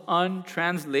almost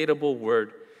untranslatable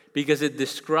word because it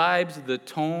describes the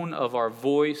tone of our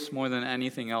voice more than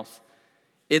anything else.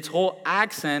 Its whole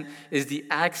accent is the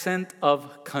accent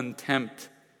of contempt.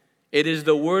 It is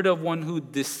the word of one who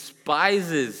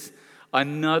despises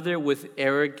another with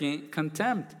arrogant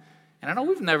contempt. And I know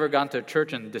we've never gone to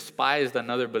church and despised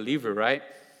another believer, right?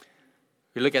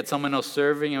 We look at someone else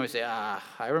serving and we say,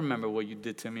 I remember what you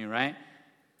did to me, right?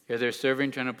 You're there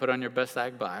serving, trying to put on your best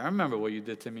act, but I remember what you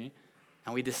did to me.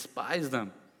 And we despise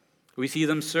them. We see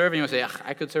them serving and we say,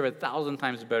 I could serve 1,000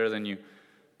 times better than you.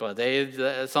 But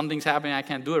something's happening, I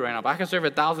can't do it right now. But I can serve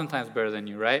 1,000 times better than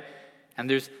you, right? And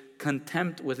there's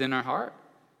contempt within our heart.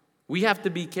 We have to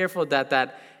be careful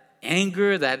that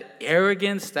anger, that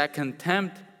arrogance, that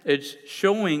contempt is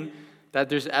showing that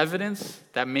there's evidence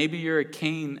that maybe you're a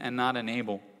Cain and not an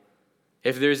Abel.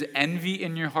 If there's envy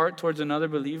in your heart towards another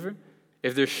believer,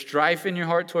 if there's strife in your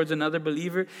heart towards another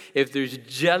believer, if there's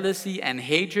jealousy and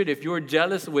hatred, if you're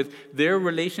jealous with their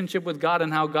relationship with God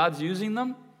and how God's using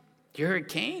them, you're a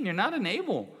Cain, you're not an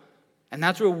Abel. And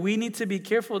that's where we need to be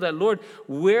careful that, Lord,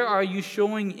 where are you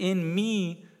showing in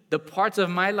me the parts of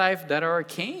my life that are a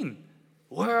Cain?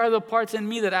 Where are the parts in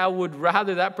me that I would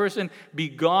rather that person be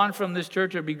gone from this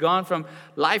church or be gone from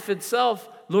life itself?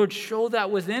 Lord, show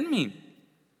that within me.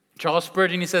 Charles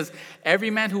Spurgeon, he says, every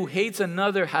man who hates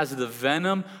another has the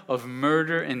venom of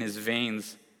murder in his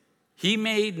veins. He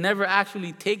may never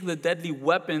actually take the deadly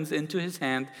weapons into his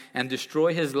hand and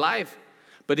destroy his life.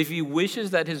 But if he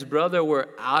wishes that his brother were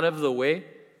out of the way,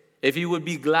 if he would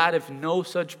be glad if no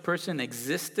such person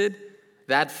existed,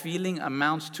 that feeling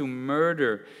amounts to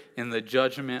murder in the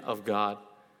judgment of God.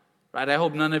 Right? I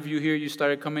hope none of you here, you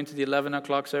started coming to the 11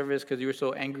 o'clock service because you were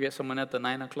so angry at someone at the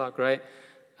 9 o'clock, right?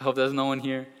 I hope there's no one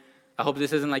here. I hope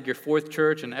this isn't like your fourth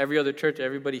church and every other church,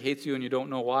 everybody hates you and you don't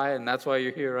know why, and that's why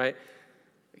you're here, right?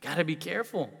 We got to be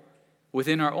careful.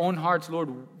 Within our own hearts, Lord,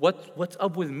 what's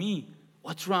up with me?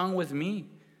 What's wrong with me?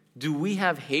 Do we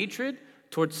have hatred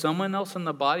towards someone else in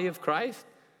the body of Christ?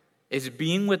 Is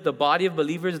being with the body of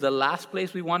believers the last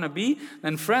place we want to be?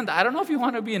 Then friend, I don't know if you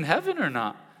want to be in heaven or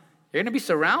not. You're going to be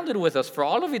surrounded with us for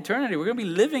all of eternity. We're going to be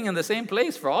living in the same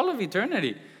place for all of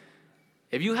eternity.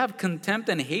 If you have contempt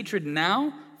and hatred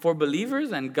now for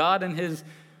believers and God and his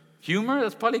humor,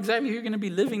 that's probably exactly who you're going to be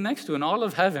living next to in all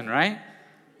of heaven, right?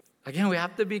 Again, we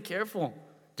have to be careful.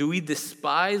 Do we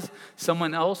despise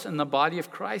someone else in the body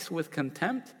of Christ with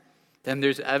contempt? Then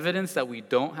there's evidence that we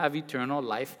don't have eternal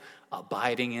life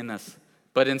abiding in us.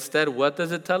 But instead, what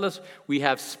does it tell us? We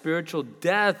have spiritual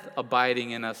death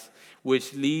abiding in us,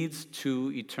 which leads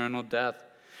to eternal death.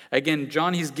 Again,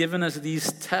 John, he's given us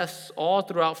these tests all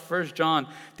throughout 1 John.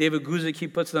 David Guzik, he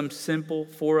puts them simple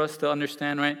for us to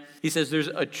understand, right? He says there's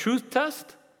a truth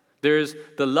test, there's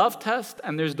the love test,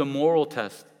 and there's the moral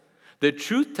test. The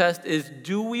truth test is,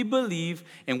 do we believe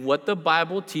in what the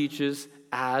Bible teaches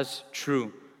as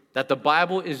true? That the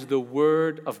Bible is the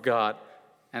Word of God.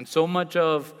 And so much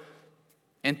of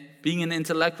being an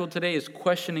intellectual today is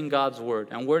questioning God's Word.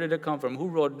 And where did it come from? Who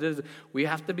wrote this? We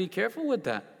have to be careful with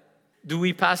that. Do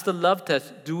we pass the love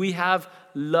test? Do we have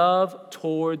love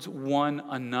towards one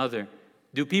another?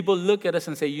 Do people look at us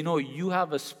and say, you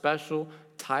have a special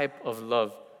type of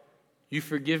love. You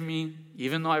forgive me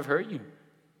even though I've hurt you.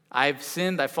 I've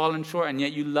sinned, I've fallen short, and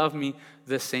yet you love me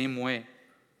the same way.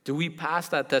 Do we pass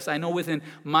that test? I know within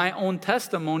my own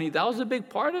testimony, that was a big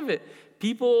part of it.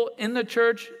 People in the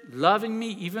church loving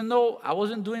me even though I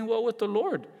wasn't doing well with the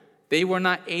Lord. They were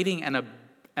not aiding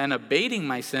and abating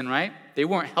my sin, right? They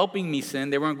weren't helping me sin.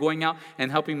 They weren't going out and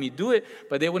helping me do it,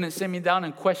 but they wouldn't sit me down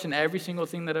and question every single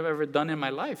thing that I've ever done in my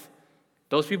life.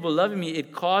 Those people loving me,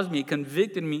 it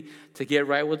convicted me to get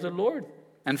right with the Lord.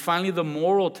 And finally, the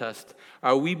moral test.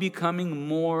 Are we becoming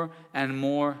more and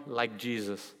more like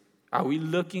Jesus? Are we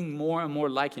looking more and more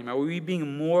like Him? Are we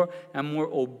being more and more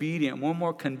obedient, more and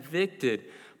more convicted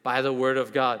by the Word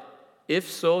of God? If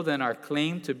so, then our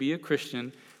claim to be a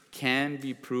Christian can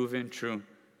be proven true.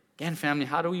 Again, family,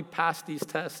 how do we pass these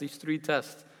tests, these 3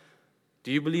 tests?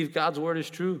 Do you believe God's Word is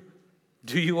true?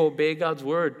 Do you obey God's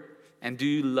Word? And do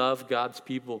you love God's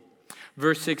people?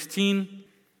 Verse 16,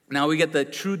 now we get the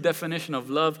true definition of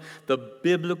love, the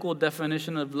biblical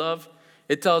definition of love.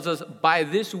 It tells us, by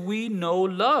this we know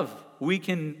love. We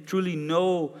can truly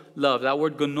know love. That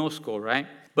word gnosko, right?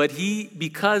 But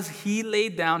because He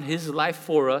laid down His life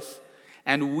for us,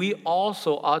 and we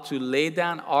also ought to lay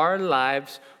down our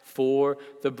lives for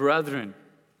the brethren.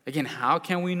 Again, how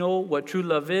can we know what true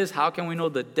love is? How can we know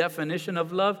the definition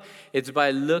of love? It's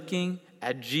by looking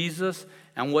at Jesus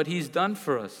and what He's done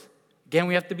for us. Again,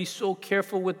 we have to be so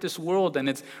careful with this world and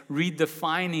its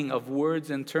redefining of words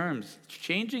and terms. It's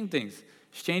changing things.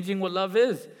 It's changing what love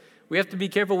is. We have to be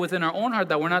careful within our own heart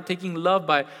that we're not taking love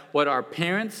by what our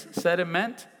parents said it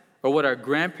meant, or what our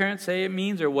grandparents say it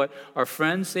means, or what our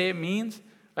friends say it means.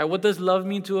 Right? What does love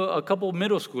mean to a couple of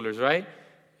middle schoolers, right?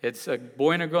 It's a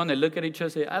boy and a girl, and they look at each other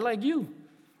and say, I like you.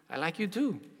 I like you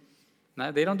too.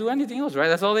 Now, they don't do anything else, right?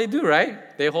 That's all they do,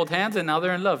 right? They hold hands, and now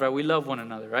they're in love, right? We love one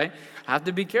another, right? I have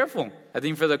to be careful. I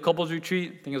think for the couples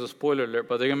retreat, I think it's a spoiler alert,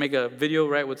 but they're going to make a video,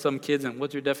 right, with some kids, and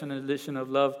what's your definition of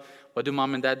love? What do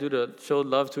mom and dad do to show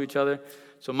love to each other?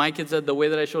 So my kid said the way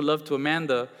that I show love to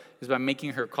Amanda is by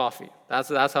making her coffee.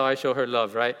 That's how I show her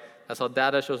love, right? That's how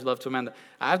Dada shows love to Amanda.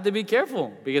 I have to be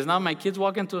careful because now my kids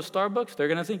walk into a Starbucks, they're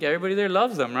going to think everybody there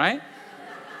loves them, right?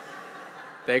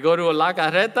 They go to a La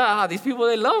Carreta, these people,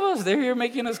 they love us. They're here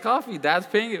making us coffee. Dad's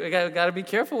paying it. We got to be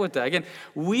careful with that. Again,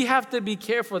 we have to be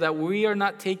careful that we are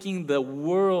not taking the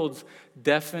world's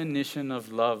definition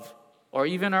of love or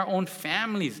even our own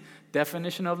family's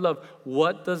definition of love.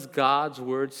 What does God's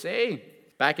word say?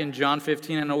 Back in John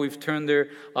 15, I know we've turned there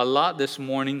a lot this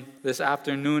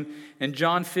afternoon. In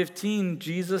John 15,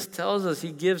 Jesus tells us,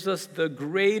 He gives us the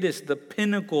greatest, the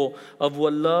pinnacle of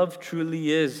what love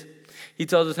truly is. He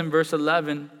tells us in verse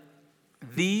 11,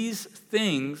 these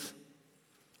things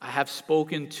I have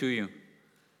spoken to you,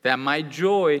 that my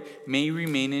joy may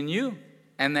remain in you,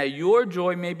 and that your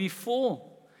joy may be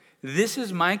full. This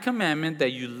is my commandment,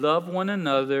 that you love one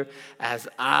another as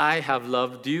I have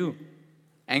loved you.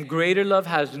 And greater love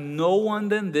has no one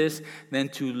than this, than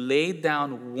to lay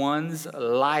down one's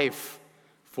life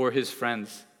for his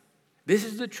friends. This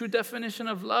is the true definition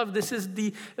of love. This is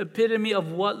the epitome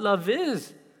of what love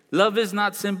is. Love is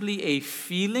not simply a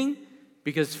feeling,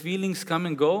 because feelings come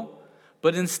and go,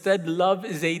 but instead love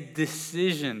is a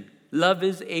decision. Love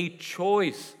is a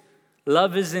choice.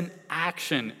 Love is an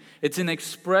action. It's an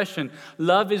expression.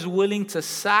 Love is willing to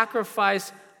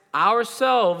sacrifice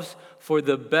ourselves for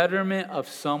the betterment of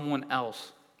someone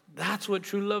else. That's what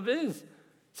true love is.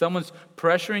 Someone's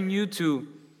pressuring you to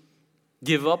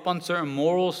give up on certain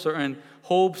morals, certain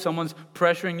hopes. Someone's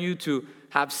pressuring you to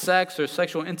have sex or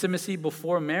sexual intimacy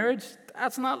before marriage.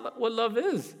 That's not what love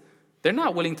is. They're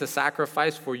not willing to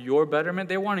sacrifice for your betterment.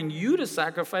 They're wanting you to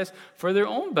sacrifice for their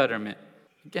own betterment.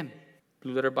 Again,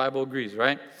 Blue Letter Bible agrees,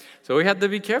 right? So we have to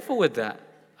be careful with that.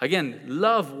 Again,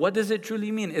 love, what does it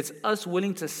truly mean? It's us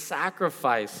willing to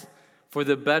sacrifice for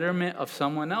the betterment of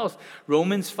someone else.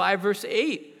 Romans 5 verse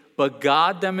 8, but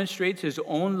God demonstrates His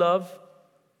own love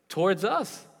towards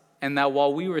us, and that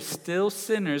while we were still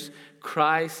sinners,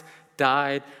 Christ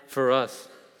died for us.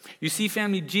 You see,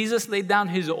 family, Jesus laid down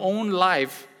his own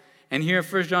life, and here in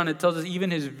 1 John it tells us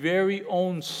even his very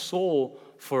own soul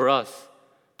for us,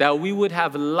 that we would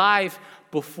have life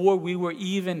before we were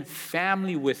even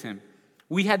family with him.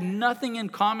 We had nothing in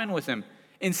common with him.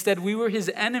 Instead, we were his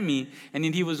enemy, and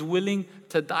he was willing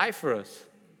to die for us.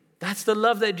 That's the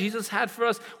love that Jesus had for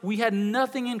us. We had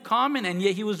nothing in common, and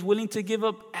yet he was willing to give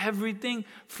up everything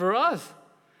for us.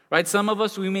 Right? Some of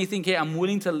us, we may think, hey, I'm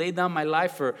willing to lay down my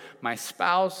life for my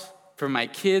spouse, for my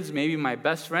kids, maybe my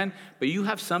best friend, but you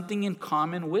have something in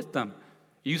common with them.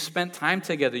 You spent time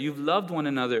together. You've loved one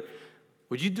another.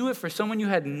 Would you do it for someone you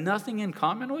had nothing in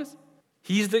common with?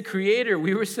 He's the creator.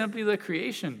 We were simply the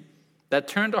creation that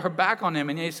turned our back on him,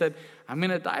 and he said, I'm going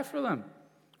to die for them.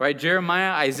 Right?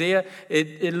 Jeremiah, Isaiah,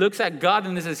 it looks at God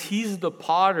and it says, he's the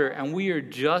potter and we are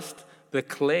just the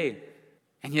clay.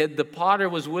 And yet the potter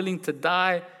was willing to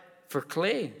die for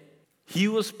clay. He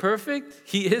was perfect.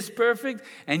 He is perfect.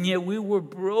 And yet we were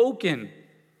broken.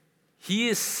 He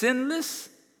is sinless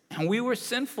and we were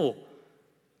sinful.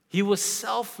 He was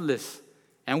selfless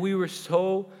and we were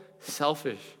so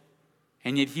selfish.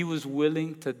 And yet he was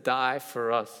willing to die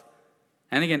for us.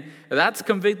 And again, that's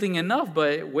convicting enough,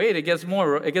 but wait, it gets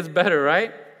better,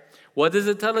 right? What does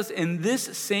it tell us? In this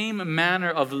same manner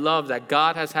of love that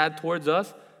God has had towards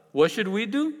us, what should we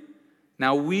do?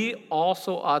 Now we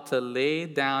also ought to lay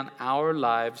down our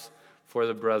lives for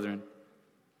the brethren.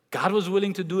 God was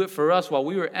willing to do it for us while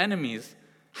we were enemies.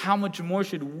 How much more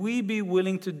should we be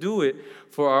willing to do it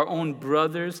for our own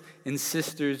brothers and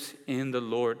sisters in the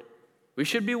Lord? We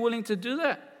should be willing to do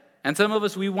that. And some of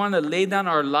us, we want to lay down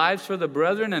our lives for the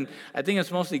brethren, and I think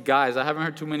it's mostly guys. I haven't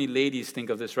heard too many ladies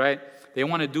think of this, right? They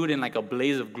want to do it in like a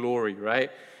blaze of glory, right?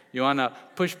 You want to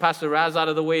push Pastor Raz out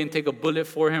of the way and take a bullet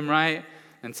for him, right?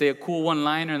 And say a cool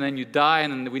one-liner, and then you die,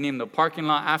 and then we name the parking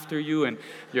lot after you, and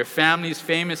your family's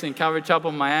famous in Calvary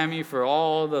Chapel, Miami for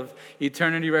all of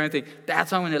eternity, right? And think,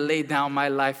 that's how I'm going to lay down my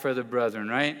life for the brethren,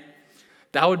 right?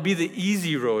 That would be the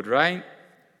easy road, right?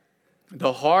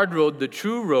 The hard road, the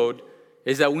true road,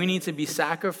 is that we need to be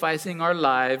sacrificing our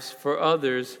lives for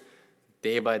others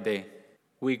day by day,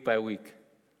 week by week,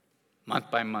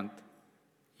 month by month,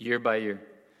 year by year.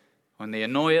 When they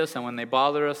annoy us and when they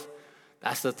bother us,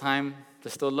 that's the time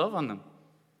to still love on them.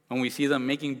 When we see them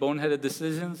making boneheaded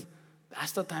decisions,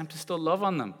 that's the time to still love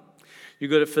on them. You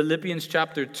go to Philippians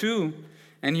chapter 2,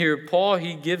 and here Paul,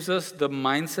 he gives us the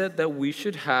mindset that we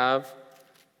should have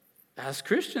as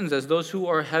Christians, as those who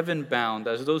are heaven-bound,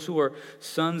 as those who are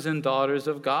sons and daughters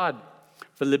of God.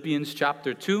 Philippians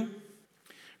chapter 2,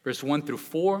 verse 1 through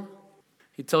 4.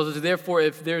 He tells us, therefore,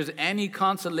 if there's any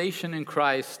consolation in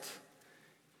Christ,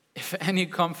 if any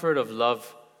comfort of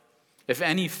love, if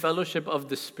any fellowship of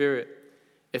the Spirit,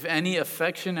 if any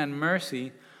affection and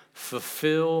mercy,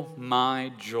 fulfill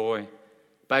my joy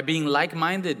by being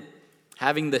like-minded,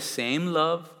 having the same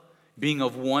love, being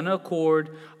of one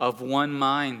accord, of one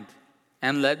mind.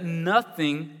 And let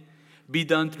nothing be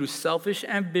done through selfish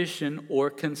ambition or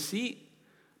conceit,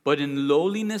 but in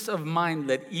lowliness of mind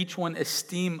let each one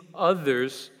esteem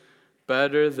others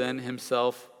better than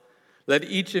himself. Let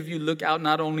each of you look out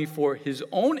not only for his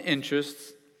own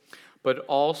interests, but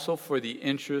also for the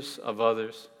interests of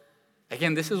others.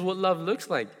 Again, this is what love looks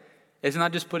like. It's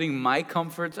not just putting my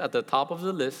comforts at the top of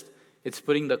the list. It's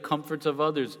putting the comforts of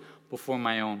others before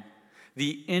my own.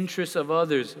 The interests of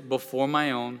others before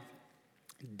my own,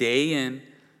 day in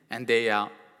and day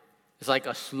out. It's like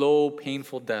a slow,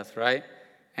 painful death, right?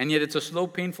 And yet it's a slow,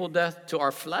 painful death to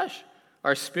our flesh.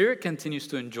 Our spirit continues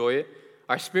to enjoy it.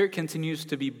 Our spirit continues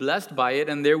to be blessed by it.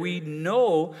 And there we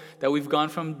know that we've gone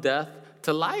from death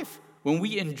to life. When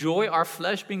we enjoy our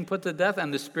flesh being put to death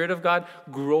and the Spirit of God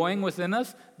growing within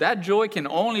us, that joy can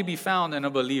only be found in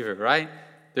a believer, right?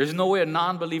 There's no way a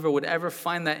non-believer would ever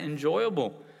find that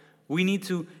enjoyable. We need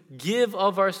to give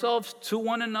of ourselves to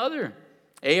one another.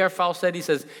 A.R. Fawcett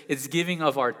says, it's giving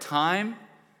of our time,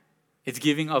 it's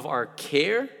giving of our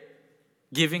care,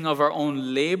 giving of our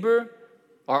own labor,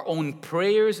 our own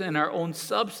prayers, and our own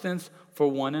substance for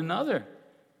one another.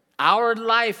 Our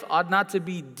life ought not to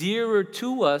be dearer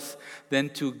to us than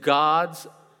to God's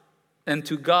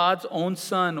own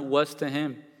Son was to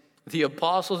him. The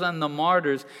apostles and the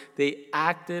martyrs, they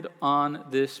acted on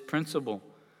this principle.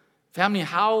 Family,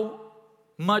 how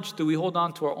much do we hold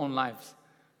on to our own lives?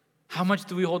 How much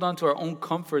do we hold on to our own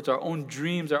comforts, our own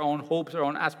dreams, our own hopes, our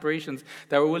own aspirations,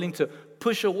 that we're willing to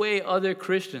push away other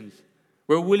Christians?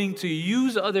 We're willing to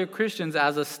use other Christians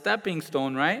as a stepping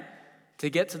stone, right? To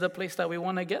get to the place that we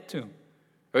want to get to.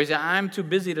 Or you say, I'm too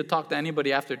busy to talk to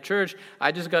anybody after church.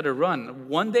 I just got to run.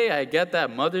 One day I get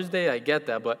that. Mother's Day, I get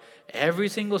that. But every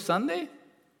single Sunday,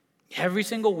 every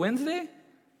single Wednesday,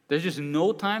 there's just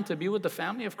no time to be with the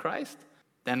family of Christ.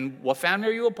 Then what family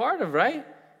are you a part of, right?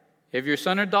 If your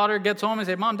son or daughter gets home and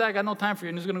say, Mom, Dad, I got no time for you.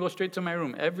 I'm just going to go straight to my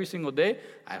room every single day.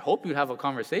 I hope you have a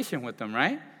conversation with them,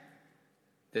 right?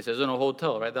 This isn't a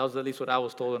hotel, right? That was at least what I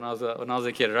was told when I was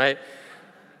a kid, right?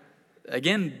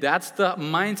 Again, that's the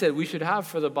mindset we should have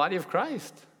for the body of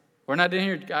Christ. We're not in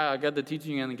here, I got the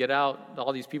teaching and get out.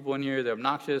 All these people in here, they're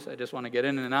obnoxious. I just want to get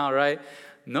in and out, right?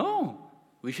 No.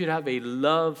 We should have a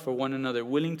love for one another,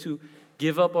 willing to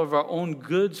give up of our own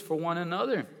goods for one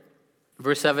another.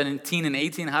 Verse 17 and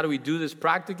 18, how do we do this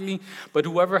practically? But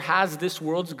whoever has this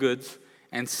world's goods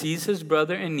and sees his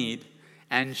brother in need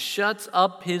and shuts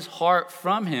up his heart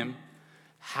from him,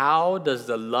 how does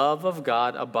the love of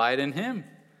God abide in him?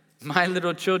 My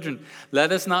little children,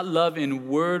 let us not love in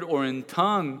word or in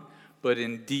tongue, but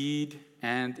in deed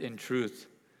and in truth.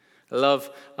 I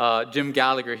love Jim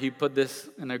Gallagher. He put this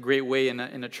in a great way in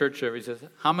a church service. He says,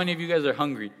 how many of you guys are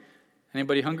hungry?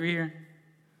 Anybody hungry here?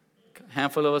 A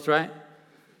handful of us, right?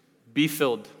 Be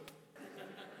filled.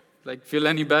 Like, feel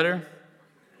any better?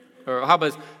 Or how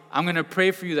about, I'm going to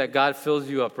pray for you that God fills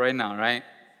you up right now, right?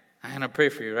 I'm going to pray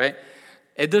for you, right?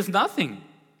 It does nothing.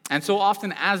 And so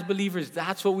often as believers,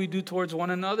 that's what we do towards one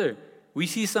another. We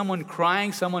see someone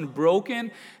crying, someone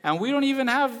broken, and we don't even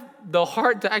have the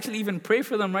heart to actually even pray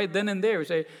for them right then and there. We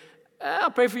say,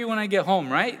 I'll pray for you when I get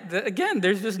home, right? Again,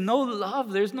 there's just no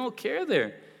love. There's no care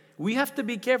there. We have to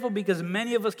be careful because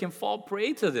many of us can fall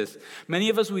prey to this. Many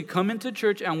of us, we come into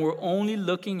church and we're only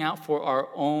looking out for our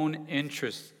own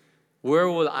interests. Where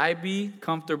will I be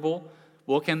comfortable?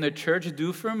 What can the church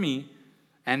do for me?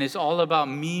 And it's all about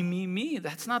me, me, me.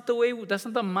 That's not the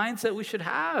mindset we should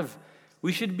have.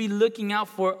 We should be looking out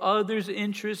for others'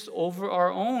 interests over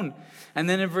our own. And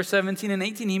then in verse 17 and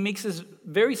 18, he makes this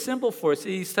very simple for us.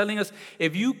 He's telling us,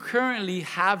 if you currently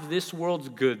have this world's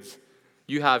goods,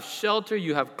 you have shelter,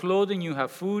 you have clothing, you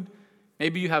have food,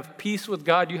 maybe you have peace with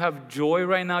God, you have joy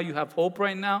right now, you have hope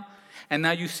right now, and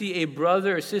now you see a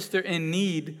brother or sister in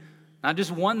need, not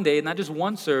just one day, not just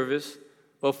one service,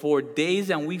 but for days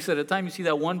and weeks at a time. You see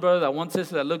that one brother, that one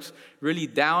sister that looks really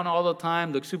down all the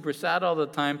time, looks super sad all the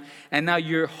time, and now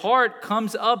your heart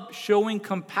comes up showing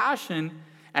compassion,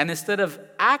 and instead of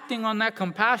acting on that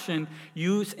compassion,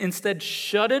 you instead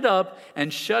shut it up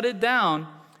and shut it down.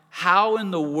 How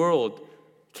in the world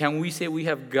can we say we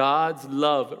have God's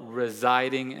love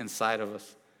residing inside of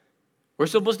us? We're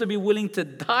supposed to be willing to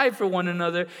die for one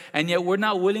another, and yet we're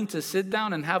not willing to sit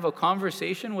down and have a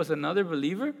conversation with another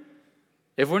believer?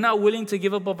 If we're not willing to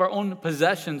give up of our own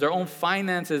possessions, our own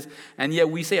finances, and yet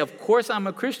we say, of course I'm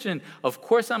a Christian, of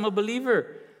course I'm a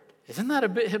believer, isn't that a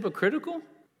bit hypocritical?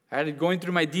 Going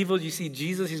through my devos, you see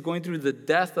Jesus, he's going through the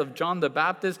death of John the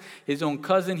Baptist, his own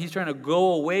cousin. He's trying to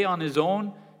go away on his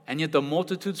own, and yet the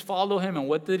multitudes follow him. And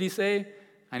what did he say?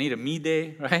 I need a me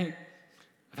day, right?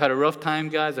 I've had a rough time,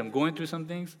 guys. I'm going through some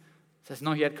things. He says,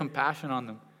 no, he had compassion on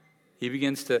them. He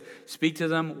begins to speak to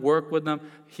them, work with them,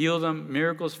 heal them,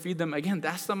 miracles, feed them. Again,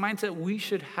 that's the mindset we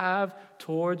should have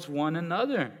towards one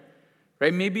another,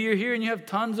 right? Maybe you're here and you have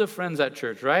tons of friends at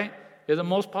church, right? You're the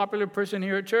most popular person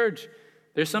here at church.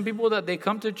 There's some people that they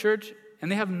come to church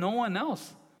and they have no one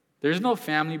else. There's no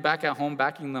family back at home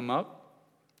backing them up.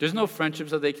 There's no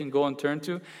friendships that they can go and turn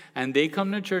to. And they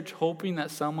come to church hoping that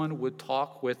someone would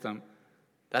talk with them,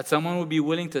 that someone would be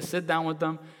willing to sit down with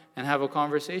them and have a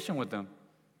conversation with them.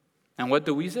 And what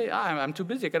do we say? I'm too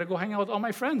busy. I got to go hang out with all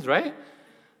my friends, right?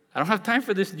 I don't have time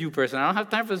for this new person. I don't have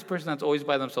time for this person that's always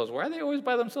by themselves. Why are they always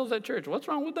by themselves at church? What's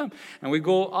wrong with them? And we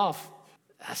go off.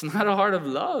 That's not a heart of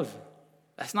love.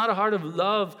 That's not a heart of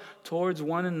love towards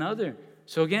one another.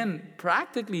 So again,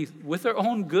 practically, with our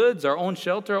own goods, our own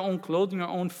shelter, our own clothing, our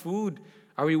own food,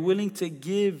 are we willing to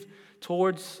give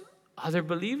towards other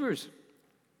believers?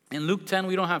 In Luke 10,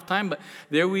 we don't have time, but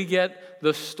there we get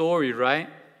the story, right,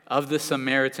 of the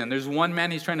Samaritan. There's one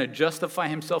man, he's trying to justify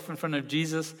himself in front of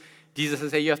Jesus. Jesus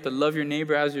says, hey, you have to love your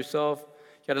neighbor as yourself.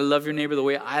 You got to love your neighbor the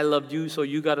way I loved you, so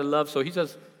you got to love. So he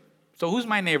says, so who's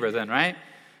my neighbor then, right?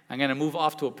 I'm going to move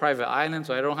off to a private island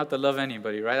so I don't have to love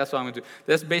anybody, right? That's what I'm going to do.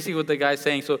 That's basically what the guy's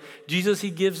saying. So Jesus, he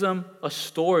gives them a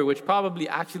story, which probably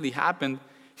actually happened.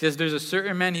 He says there's a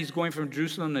certain man, he's going from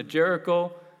Jerusalem to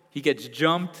Jericho. He gets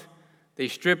jumped. They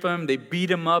strip him. They beat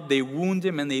him up. They wound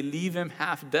him, and they leave him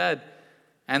half dead.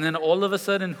 And then all of a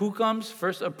sudden, who comes?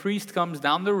 First, a priest comes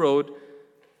down the road.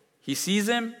 He sees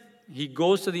him. He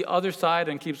goes to the other side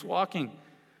and keeps walking.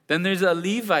 Then there's a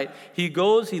Levite. He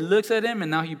goes, he looks at him,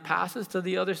 and now he passes to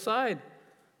the other side.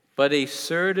 But a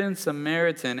certain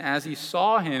Samaritan, as he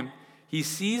saw him, he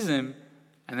sees him,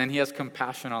 and then he has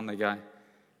compassion on the guy.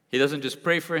 He doesn't just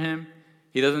pray for him.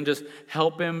 He doesn't just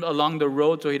help him along the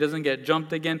road so he doesn't get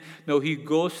jumped again. No, he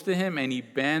goes to him and he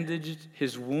bandaged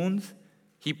his wounds.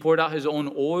 He poured out his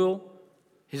own oil,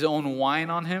 his own wine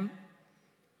on him.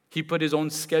 He put his own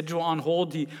schedule on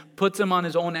hold. He puts him on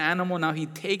his own animal. Now he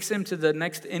takes him to the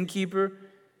next innkeeper.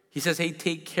 He says, hey,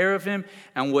 take care of him.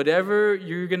 And whatever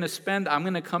you're going to spend, I'm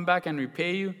going to come back and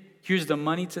repay you. Here's the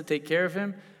money to take care of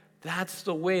him. That's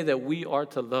the way that we are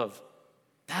to love.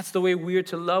 That's the way we are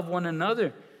to love one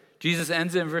another. Jesus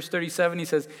ends it in verse 37. He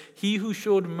says, he who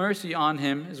showed mercy on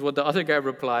him is what the other guy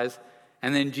replies.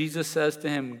 And then Jesus says to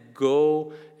him,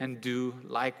 go and do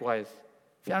likewise.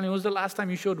 Family, when was the last time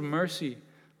you showed mercy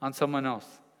on someone else?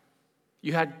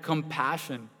 You had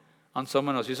compassion on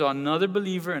someone else. You saw another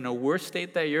believer in a worse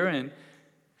state that you're in,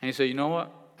 and you say, you know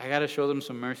what? I got to show them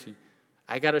some mercy.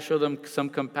 I got to show them some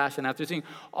compassion. After seeing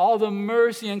all the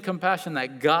mercy and compassion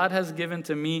that God has given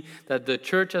to me, that the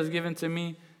church has given to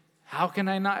me, how can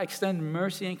I not extend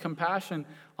mercy and compassion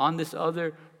on this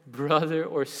other brother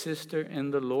or sister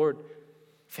in the Lord?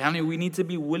 Family, we need to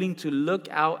be willing to look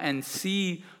out and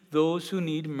see those who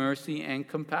need mercy and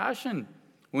compassion.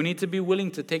 We need to be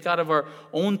willing to take out of our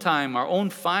own time, our own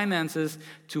finances,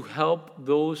 to help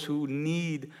those who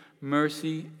need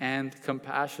mercy and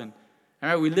compassion. All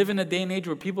right, we live in a day and age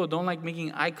where people don't like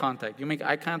making eye contact. You make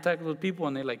eye contact with people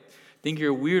and they think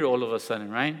you're weird all of a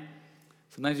sudden, right?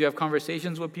 Sometimes you have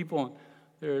conversations with people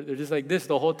and they're just like this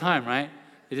the whole time, right?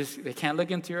 They can't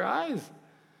look into your eyes.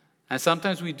 And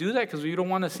sometimes we do that because we don't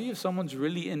want to see if someone's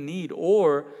really in need,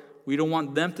 or we don't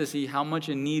want them to see how much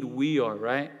in need we are,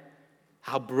 right?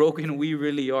 How broken we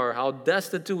really are, how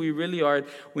destitute we really are.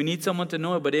 We need someone to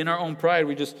know it, but in our own pride,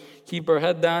 we just keep our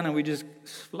head down and we just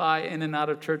fly in and out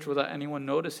of church without anyone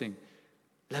noticing.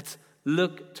 Let's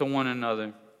look to one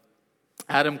another.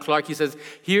 Adam Clark, he says,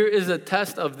 here is a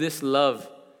test of this love.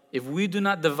 If we do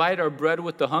not divide our bread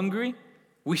with the hungry,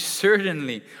 we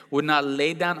certainly would not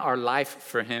lay down our life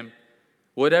for him.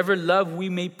 Whatever love we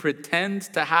may pretend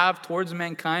to have towards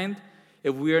mankind,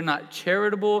 if we are not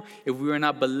charitable, if we are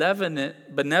not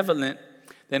benevolent,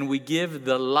 then we give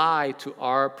the lie to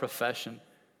our profession.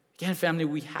 Again, family,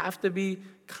 we have to be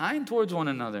kind towards one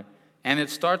another. And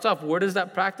it starts off, where does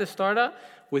that practice start at?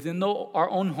 Within our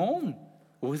own home,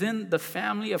 within the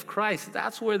family of Christ.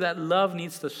 That's where that love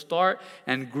needs to start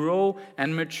and grow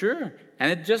and mature.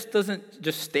 And it just doesn't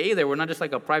just stay there. We're not just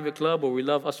like a private club where we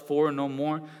love us four and no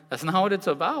more. That's not what it's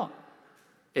about.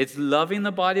 It's loving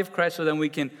the body of Christ so that we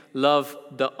can love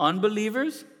the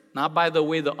unbelievers, not by the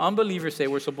way the unbelievers say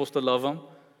we're supposed to love them,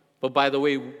 but by the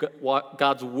way what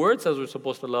God's word says we're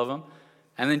supposed to love them.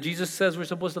 And then Jesus says we're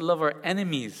supposed to love our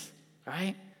enemies,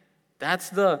 right? That's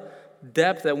the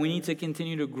depth that we need to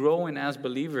continue to grow in as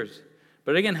believers.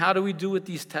 But again, how do we do with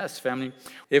these tests, family?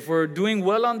 If we're doing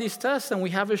well on these tests, then we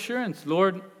have assurance.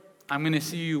 Lord, I'm going to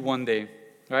see you one day.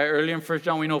 Right? Earlier in 1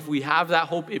 John, we know if we have that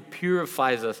hope, it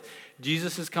purifies us.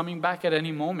 Jesus is coming back at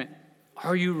any moment.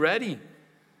 Are you ready?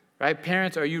 Right?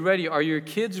 Parents, are you ready? Are your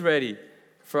kids ready?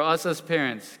 For us as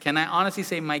parents, can I honestly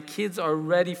say my kids are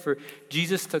ready for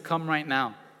Jesus to come right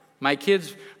now? My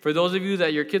kids, for those of you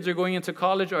that your kids are going into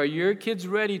college, are your kids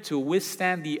ready to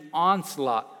withstand the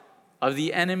onslaught of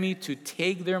the enemy to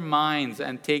take their minds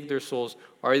and take their souls?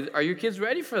 Are your kids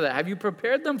ready for that? Have you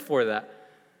prepared them for that?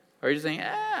 Or are you saying,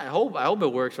 I hope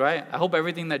it works, right? I hope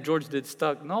everything that George did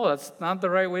stuck. No, that's not the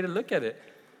right way to look at it.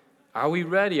 Are we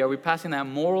ready? Are we passing that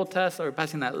moral test? Are we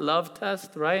passing that love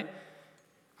test, right?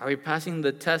 Are we passing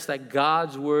the test that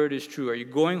God's word is true? Are you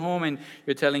going home and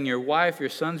you're telling your wife, your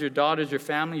sons, your daughters, your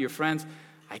family, your friends,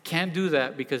 I can't do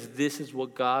that because this is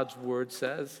what God's word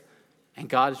says. And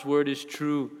God's word is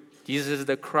true. Jesus is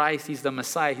the Christ. He's the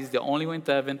Messiah. He's the only way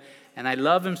into heaven. And I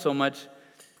love him so much,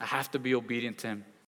 I have to be obedient to him.